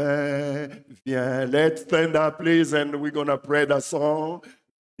 Saint, viens. Let's stand up, please, and we're going to pray the song.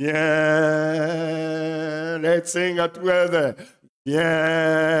 Viens. Let's sing it together. Viens.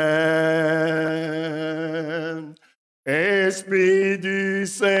 Esprit du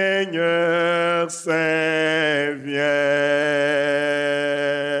Seigneur, Saint, viens.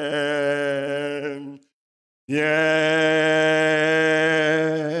 Viens.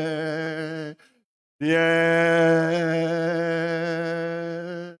 Viens.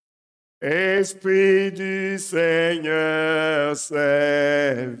 Esprit du Seigneur,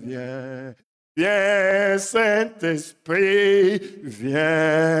 Saint, viens. Viens, Saint-Esprit,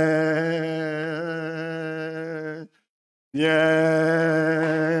 viens. Viens,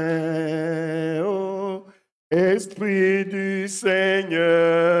 oh, Esprit du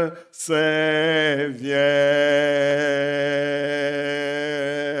Seigneur, Saint, viens.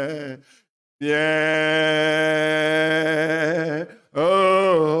 Viens,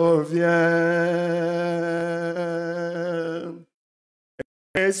 oh, viens.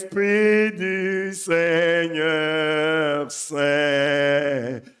 Esprit du Seigneur,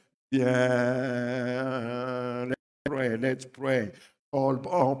 Saint, viens. Let's pray. All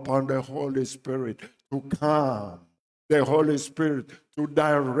upon the Holy Spirit to come. The Holy Spirit to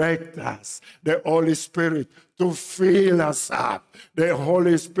direct us. The Holy Spirit to fill us up. The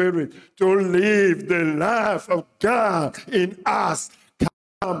Holy Spirit to live the life of God in us.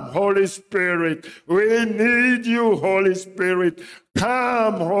 Come, Holy Spirit. We need you, Holy Spirit.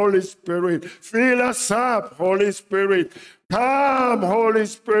 Come, Holy Spirit. Fill us up, Holy Spirit. Come, Holy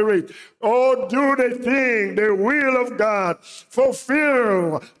Spirit. Oh, do the thing, the will of God.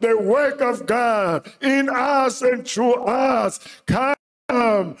 Fulfill the work of God in us and through us. Come.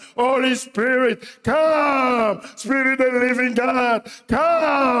 Holy Spirit, come, Spirit of the living God,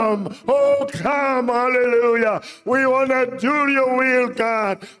 come, oh, come, hallelujah. We want to do your will,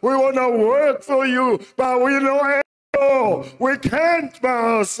 God. We want to work for you, but we know we can't by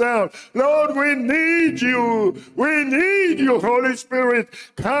ourselves. Lord, we need you. We need you, Holy Spirit.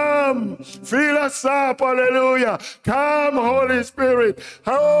 Come, fill us up, hallelujah. Come, Holy Spirit.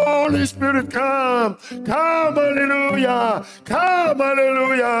 Holy Spirit, come. Come, hallelujah. Come,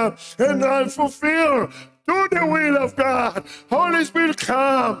 hallelujah. And I'll fulfill. Do the will of God. Holy Spirit,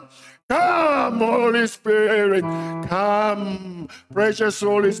 come. Come, Holy Spirit, come. Precious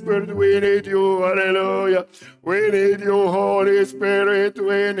Holy Spirit, we need you. Hallelujah. We need you, Holy Spirit.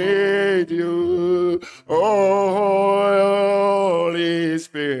 We need you. Oh, Holy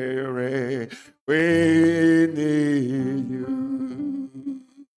Spirit, we need you.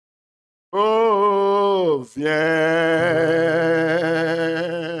 Oh, viens,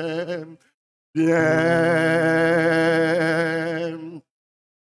 viens.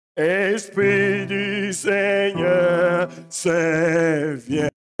 Esprit du Seigneur, Saint, viens.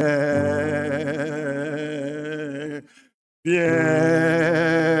 Viens,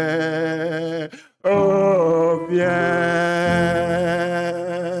 oh, viens.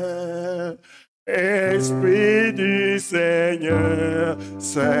 Esprit du Seigneur,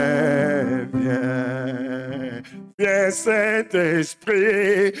 Saint, viens. Viens,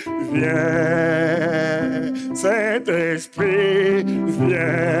 Saint-Esprit, viens. Saint-Esprit,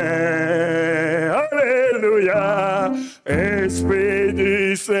 viens. Alléluia. Esprit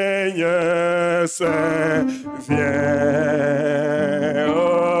du Seigneur, Saint, viens.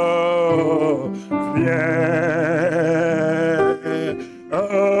 Oh, viens.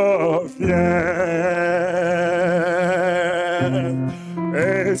 Oh, viens.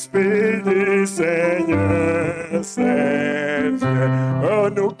 Esprit du Seigneur, c'est viens. Oh,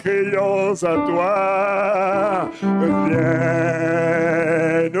 nous crions à toi,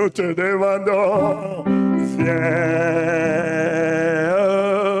 viens, nous te demandons, viens.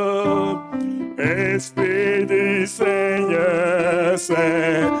 Oh, Esprit du Seigneur,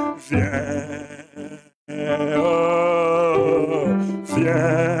 c'est viens. Oh,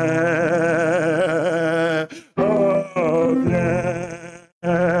 viens. Oh, viens.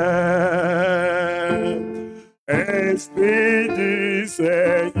 Esprit du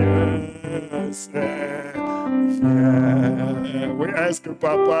Seigneur, c'est viens. We ask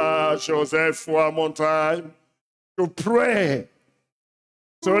Papa Joseph one more time to pray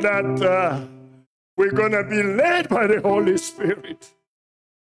so that we're going to be led by the Holy Spirit.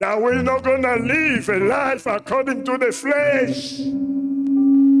 That we're not going to live a life according to the flesh,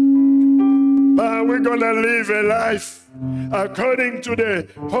 but we're going to live a life according to the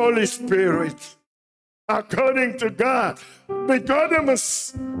Holy Spirit, according to God.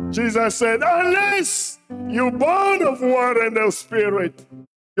 Nicodemus, Jesus said, unless you're born of water and the Spirit,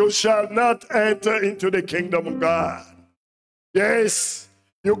 you shall not enter into the kingdom of God. Yes,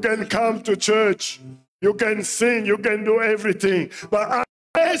 you can come to church, you can sing, you can do everything, but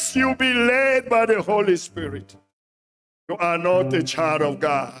unless you be led by the Holy Spirit, you are not a child of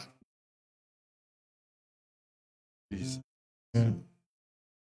God. Jesus.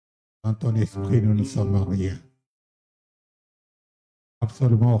 Dans ton esprit, nous ne sommes rien.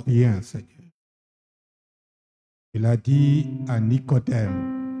 Absolument rien, Seigneur. Il a dit à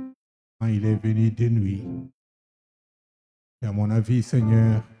Nicodème, quand il est venu de nuit, et à mon avis,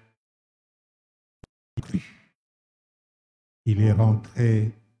 Seigneur, il est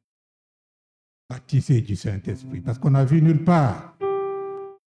rentré baptisé du Saint-Esprit. Parce qu'on n'a vu nulle part.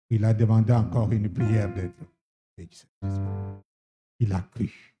 Il a demandé encore une prière d'être du Saint-Esprit. Il a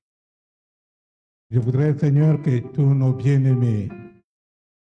cru. Je voudrais, Seigneur, que tous nos bien-aimés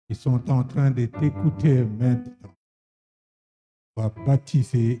qui sont en train de t'écouter maintenant soient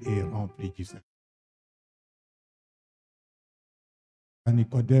baptisés et remplis du Saint-Esprit. Quand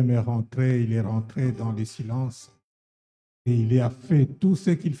Nicodème est rentré, il est rentré dans le silence et il a fait tout ce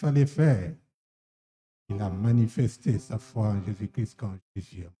qu'il fallait faire. Il a manifesté sa foi en Jésus-Christ quand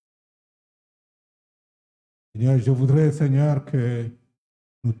Jésus est mort. Seigneur, je voudrais, Seigneur, que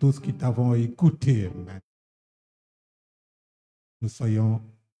nous tous qui t'avons écouté maintenant, nous soyons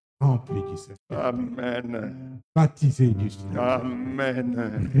remplis du Saint-Esprit. Amen. Baptisés du Saint-Esprit.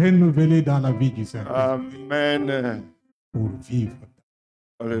 Amen. Renouvelés dans la vie du Saint-Esprit. Amen. Pour vivre.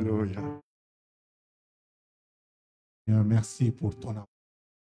 Alléluia. Seigneur, merci pour ton amour.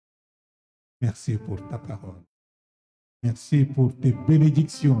 Merci pour ta parole. Merci pour tes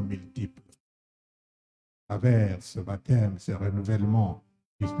bénédictions multiples. À travers ce baptême, ce renouvellement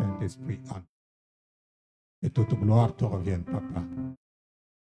du Saint-Esprit. Que toute gloire te revienne, Papa,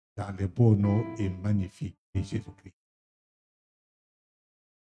 dans le beau nom et magnifique de Jésus-Christ.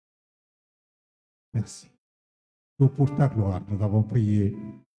 Merci. Tout pour ta gloire, nous avons prié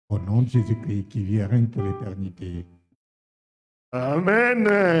au nom de Jésus-Christ qui vit et règne pour l'éternité.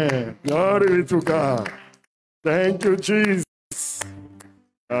 Amen. Glory to God. Thank you, Jesus.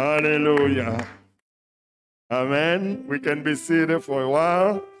 Hallelujah. Amen. We can be seated for a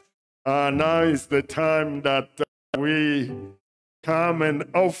while. Now is the time that we come and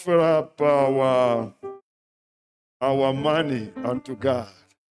offer up our money unto God.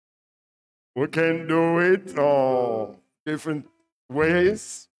 We can do it all different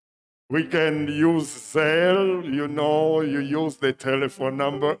ways. We can use Zelle, you use the telephone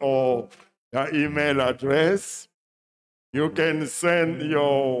number or the email address. You can send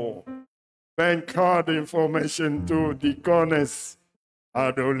your bank card information to Deaconess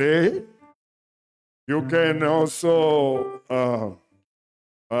Adole. You can also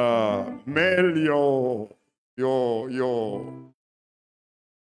mail your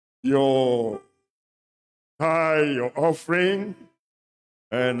tithe, your offering,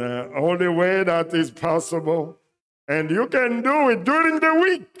 and only way that is possible. And you can do it during the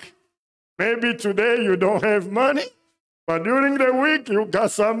week. Maybe today you don't have money, but during the week you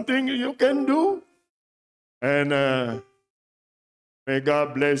got something you can do. And may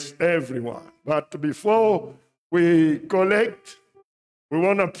God bless everyone. But before we collect, we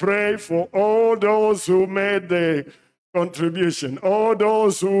want to pray for all those who made the contribution, all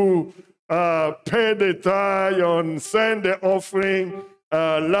those who paid the tithe and sent the offering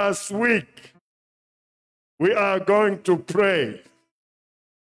last week. We are going to pray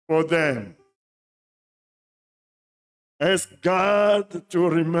for them. Ask God to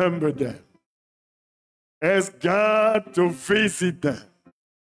remember them. Ask God to visit them.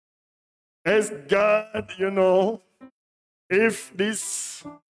 Ask God, if this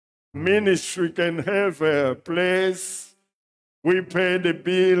ministry can have a place. We pay the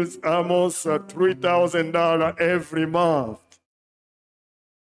bills almost $3,000 every month.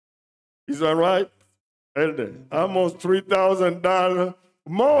 Is that right, Elder? Almost $3,000,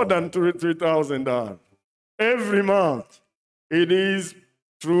 more than $3,000 every month. It is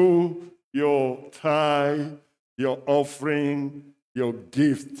through your tithe, your offering, your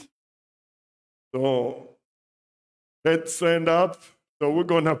gift. So let's stand up. So we're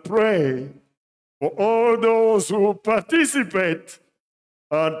going to pray for all those who participate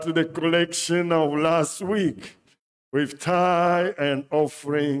to the collection of last week with tithe and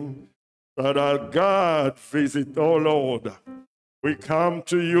offering, that our God visit, oh Lord. We come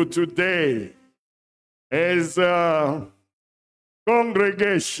to you today as a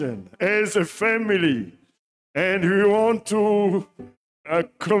congregation, as a family, and we want to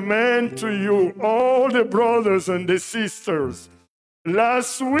commend to you all the brothers and the sisters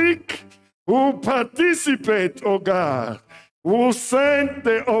last week who participate, oh God, who sent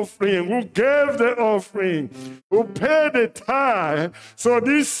the offering, who gave the offering, who paid the tithe, so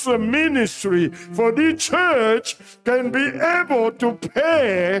this ministry for the church can be able to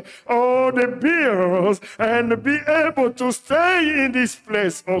pay all the bills and be able to stay in this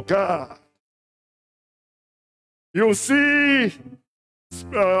place, oh God. You see,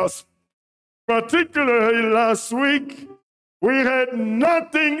 particularly last week, we had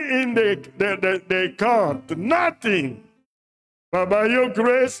nothing in the cart, nothing. But by your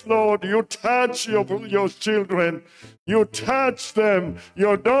grace, Lord, you touch your children. You touch them,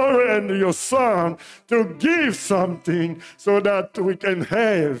 your daughter and your son, to give something so that we can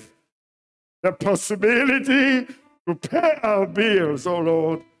have the possibility to pay our bills, oh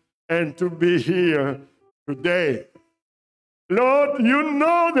Lord, and to be here today. Lord, you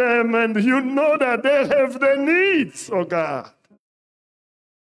know them and you know that they have their needs, oh God.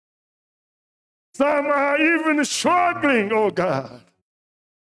 Some are even struggling, oh God.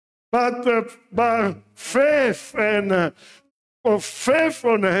 But by faith and of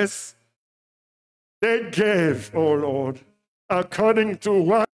faithfulness, they gave, oh Lord, according to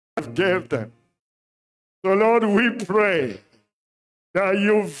what you gave them. So Lord, we pray that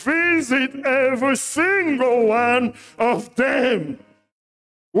you visit every single one of them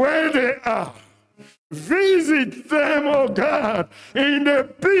where they are. Visit them, oh God, in their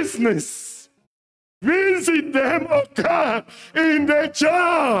business. Visit them, oh God, in their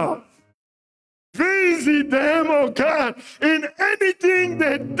job. Visit them, oh God, in anything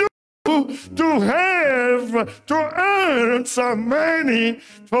they do to have, to earn some money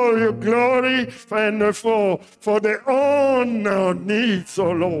for your glory and for their own needs,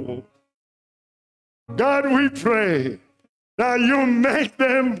 oh Lord. God, we pray that you make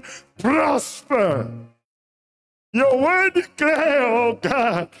them prosper. Your word declare, oh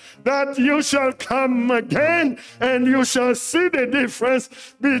God, that you shall come again and you shall see the difference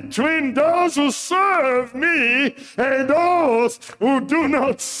between those who serve me and those who do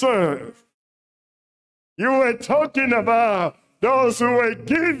not serve. You were talking about those who were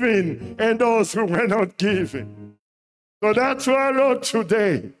giving and those who were not giving. So that's why, Lord,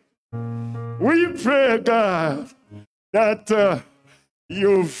 today we pray, God, that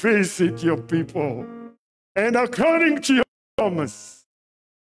you visit your people. And according to your promise,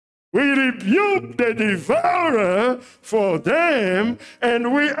 we rebuke the devourer for them,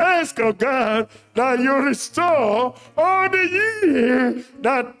 and we ask, oh God, that you restore all the year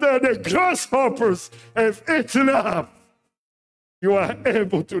that the grasshoppers have eaten up. You are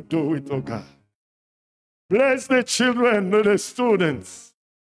able to do it, oh God. Bless the children, the students,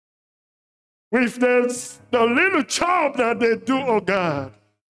 with the little job that they do, oh God.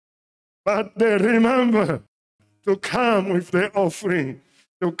 But they remember to come with the offering,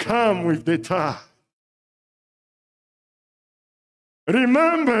 to come with the tithe.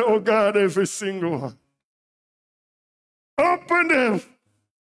 Remember, oh God, every single one. Open the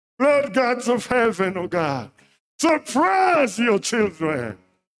floodgates of heaven, oh God. Surprise your children.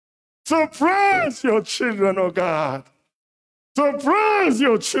 Surprise your children, oh God. Surprise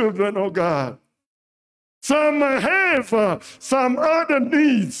your children, oh God. Some have some other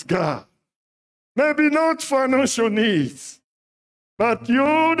needs, God. Maybe not financial needs, but you,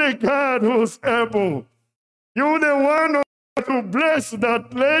 the God who's able. You, the one who blessed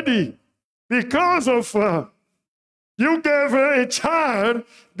that lady because of you gave her a child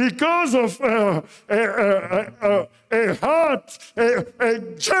because of a heart,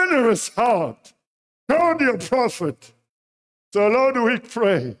 a generous heart. Told your prophet. So Lord, we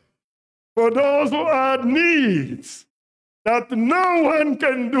pray for those who have needs. that no one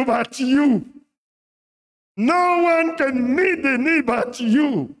can do but you. No one can meet the need but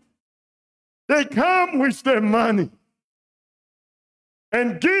you. They come with their money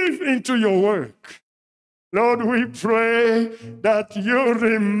and give into your work. Lord, we pray that you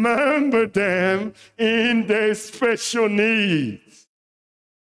remember them in their special needs.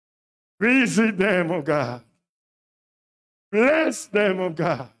 Visit them, oh God. Bless them, oh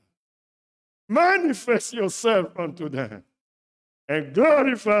God. Manifest yourself unto them and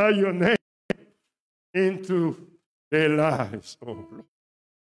glorify your name into their lives, oh Lord.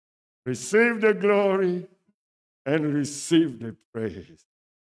 Receive the glory and receive the praise.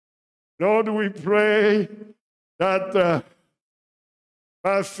 Lord, we pray that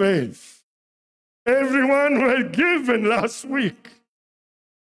by faith, everyone who had given last week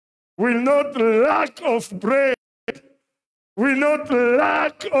will not lack of bread, will not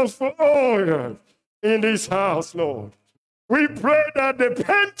lack of oil in this house, Lord. We pray that the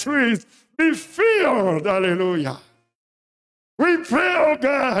pantries be filled, hallelujah. We pray, oh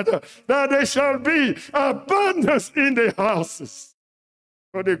God, that there shall be abundance in the houses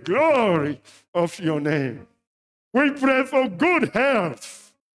for the glory of your name. We pray for good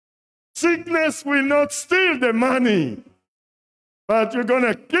health. Sickness will not steal the money, but you're going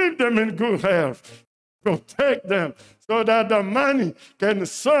to keep them in good health. Protect them so that the money can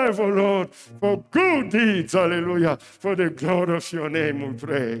serve, oh Lord, for good deeds, hallelujah, for the glory of your name, we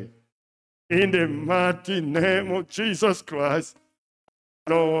pray. In the mighty name of Jesus Christ,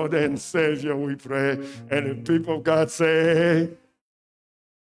 Lord and Savior, we pray. And the people of God say,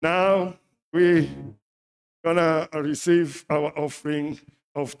 now we're going to receive our offering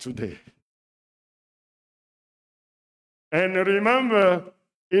of today. And remember,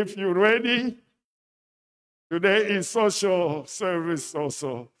 if you're ready, today is social service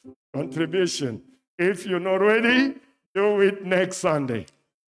also, contribution. If you're not ready, do it next Sunday.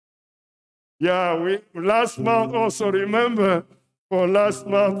 Yeah, last month also, remember, for last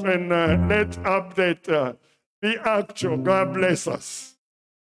month, and let's update the actual. God bless us.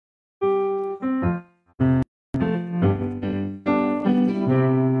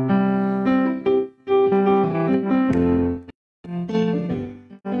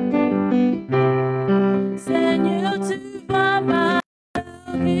 Seigneur, tu vas ma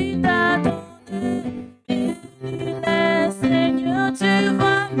qui t'a donné. Bénis-les, Seigneur, tu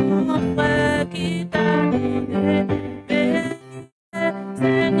vas mon frère qui t'a donné. Bénis-les,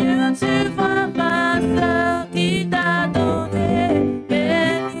 Seigneur, tu vas ma soeur qui t'a donné.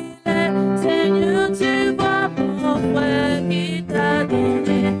 Bénis-les, Seigneur, tu vas mon frère qui t'a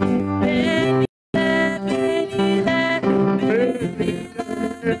donné. Bénis-les, bénis-les,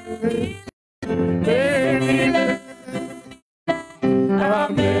 bénis-les, bénis-les.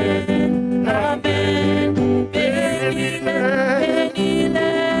 Amen, amen. Bénis-les,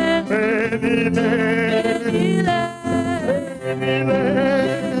 bénis-les, bénis-les, bénis-les.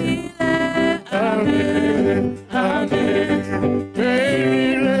 Amen, amen.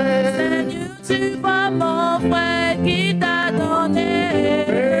 Seigneur, tu vois mon frère qui t'a donné.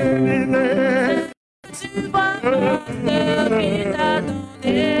 Tu vois mon frère qui t'a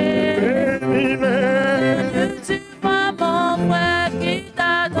donné. Tu vois mon frère qui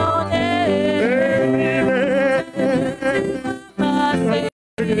t'a donné. Ma sœur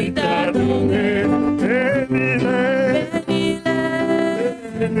qui t'a donné. Bénis-les,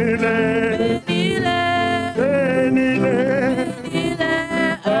 bénis-les, bénis-les.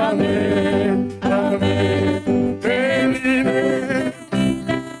 Amen, amen. Bénis-les,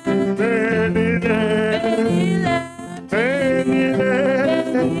 bénis-les, bénis-les.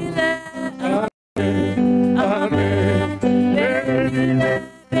 Amen. Bénis-les,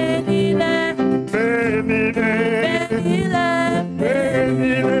 bénis-les, bénis-les,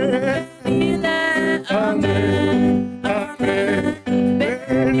 bénis-les, bénis-les. Amen, amen.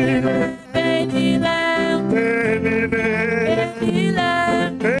 Bénis-les, bénis-les, bénis-les,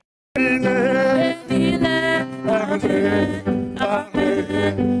 bénis-les, bénis-les. Amen,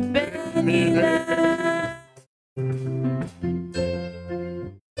 amen. Bénis-les.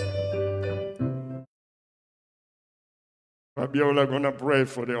 Fabiola gonna pray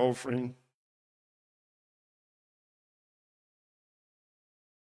for the offering.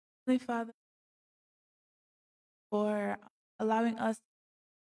 Heavenly Father, for allowing us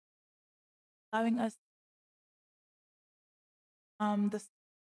this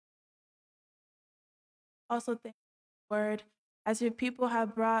also thank you, Lord, as your people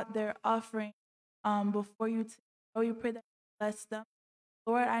have brought their offering before you today. Lord, we pray that you bless them.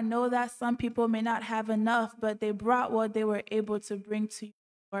 Lord, I know that some people may not have enough, but they brought what they were able to bring to you,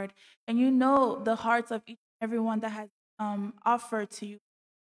 Lord. And you know the hearts of each and everyone that has offer to you.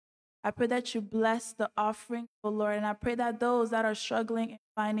 I pray that you bless the offering, oh Lord, and I pray that those that are struggling in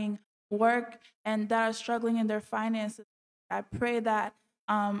finding work and that are struggling in their finances, I pray that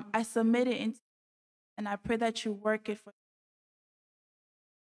I submit it into, and I pray that you work it for.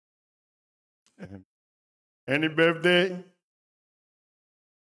 Any birthday?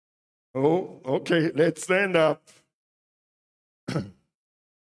 Oh, okay, let's stand up.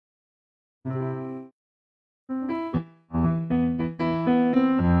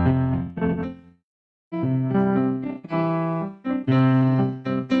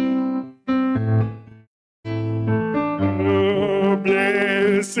 Oh,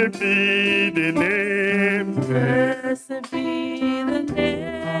 blessed be the name. Blessed be the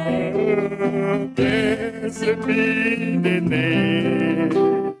name. Oh, blessed be the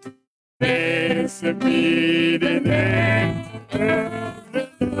name. Blessed be the name of the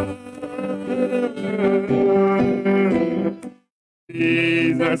Lord.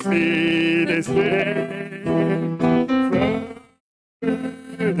 Jesus is the same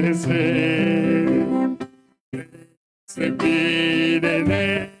from the same. Blessed be the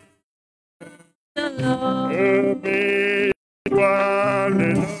name The Lord of the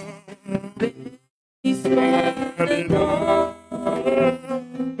Lord. is the Lord.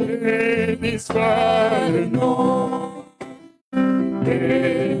 Béni soit le nom,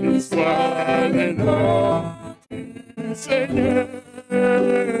 béni soit le nom du Seigneur.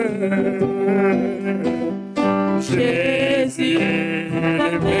 Jésus est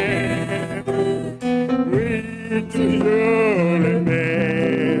le même, oui, toujours le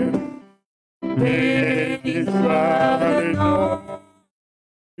même. Béni soit le nom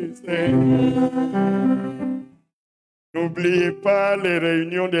du Seigneur. N'oubliez pas les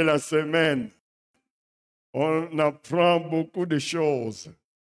réunions de la semaine. On apprend beaucoup de choses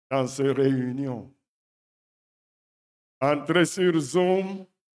dans ces réunions. Entrez sur Zoom.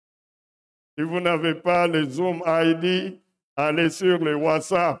 Si vous n'avez pas le Zoom ID, allez sur le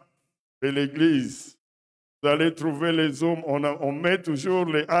WhatsApp de l'église. Vous allez trouver le Zoom. On met toujours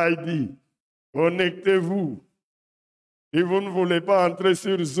le ID. Connectez-vous. Si vous ne voulez pas entrer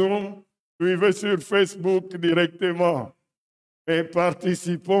sur Zoom, suivez sur Facebook directement. Et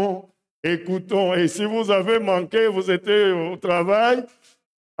participons, écoutons. Et si vous avez manqué, vous étiez au travail,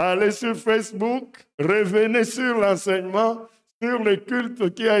 allez sur Facebook, revenez sur l'enseignement, sur le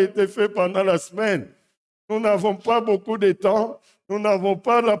culte qui a été fait pendant la semaine. Nous n'avons pas beaucoup de temps, nous n'avons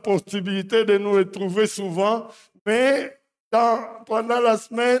pas la possibilité de nous retrouver souvent, mais pendant la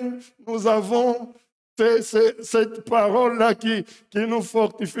semaine, nous avons cette parole-là qui nous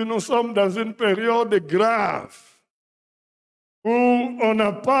fortifie. Nous sommes dans une période grave où on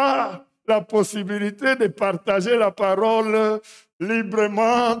n'a pas la possibilité de partager la parole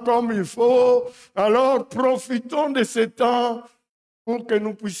librement comme il faut. Alors profitons de ce temps pour que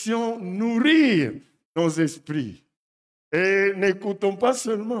nous puissions nourrir nos esprits. Et n'écoutons pas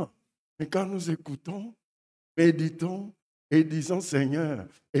seulement, mais quand nous écoutons, méditons et disons, Seigneur,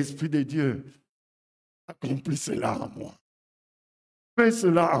 Esprit de Dieu, accomplis cela en moi. Fais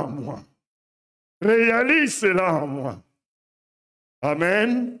cela en moi. Réalise cela en moi.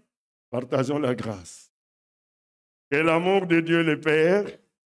 Amen. Partageons la grâce. Que l'amour de Dieu le Père,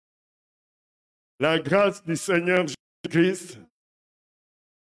 la grâce du Seigneur Jésus-Christ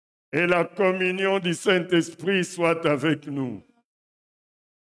et la communion du Saint-Esprit soient avec nous.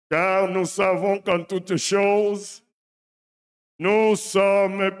 Car nous savons qu'en toutes choses, nous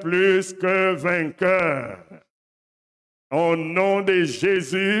sommes plus que vainqueurs. Au nom de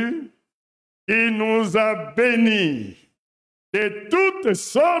Jésus, qui nous a bénis de toutes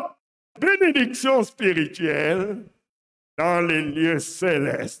sortes de bénédictions spirituelles dans les lieux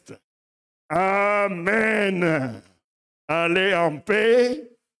célestes. Amen. Allez en paix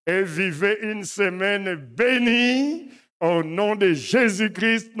et vivez une semaine bénie au nom de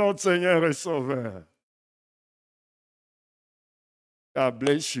Jésus-Christ, notre Seigneur et Sauveur. God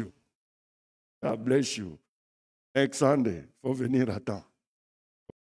bless you. God bless you. Next Sunday, faut venir à temps.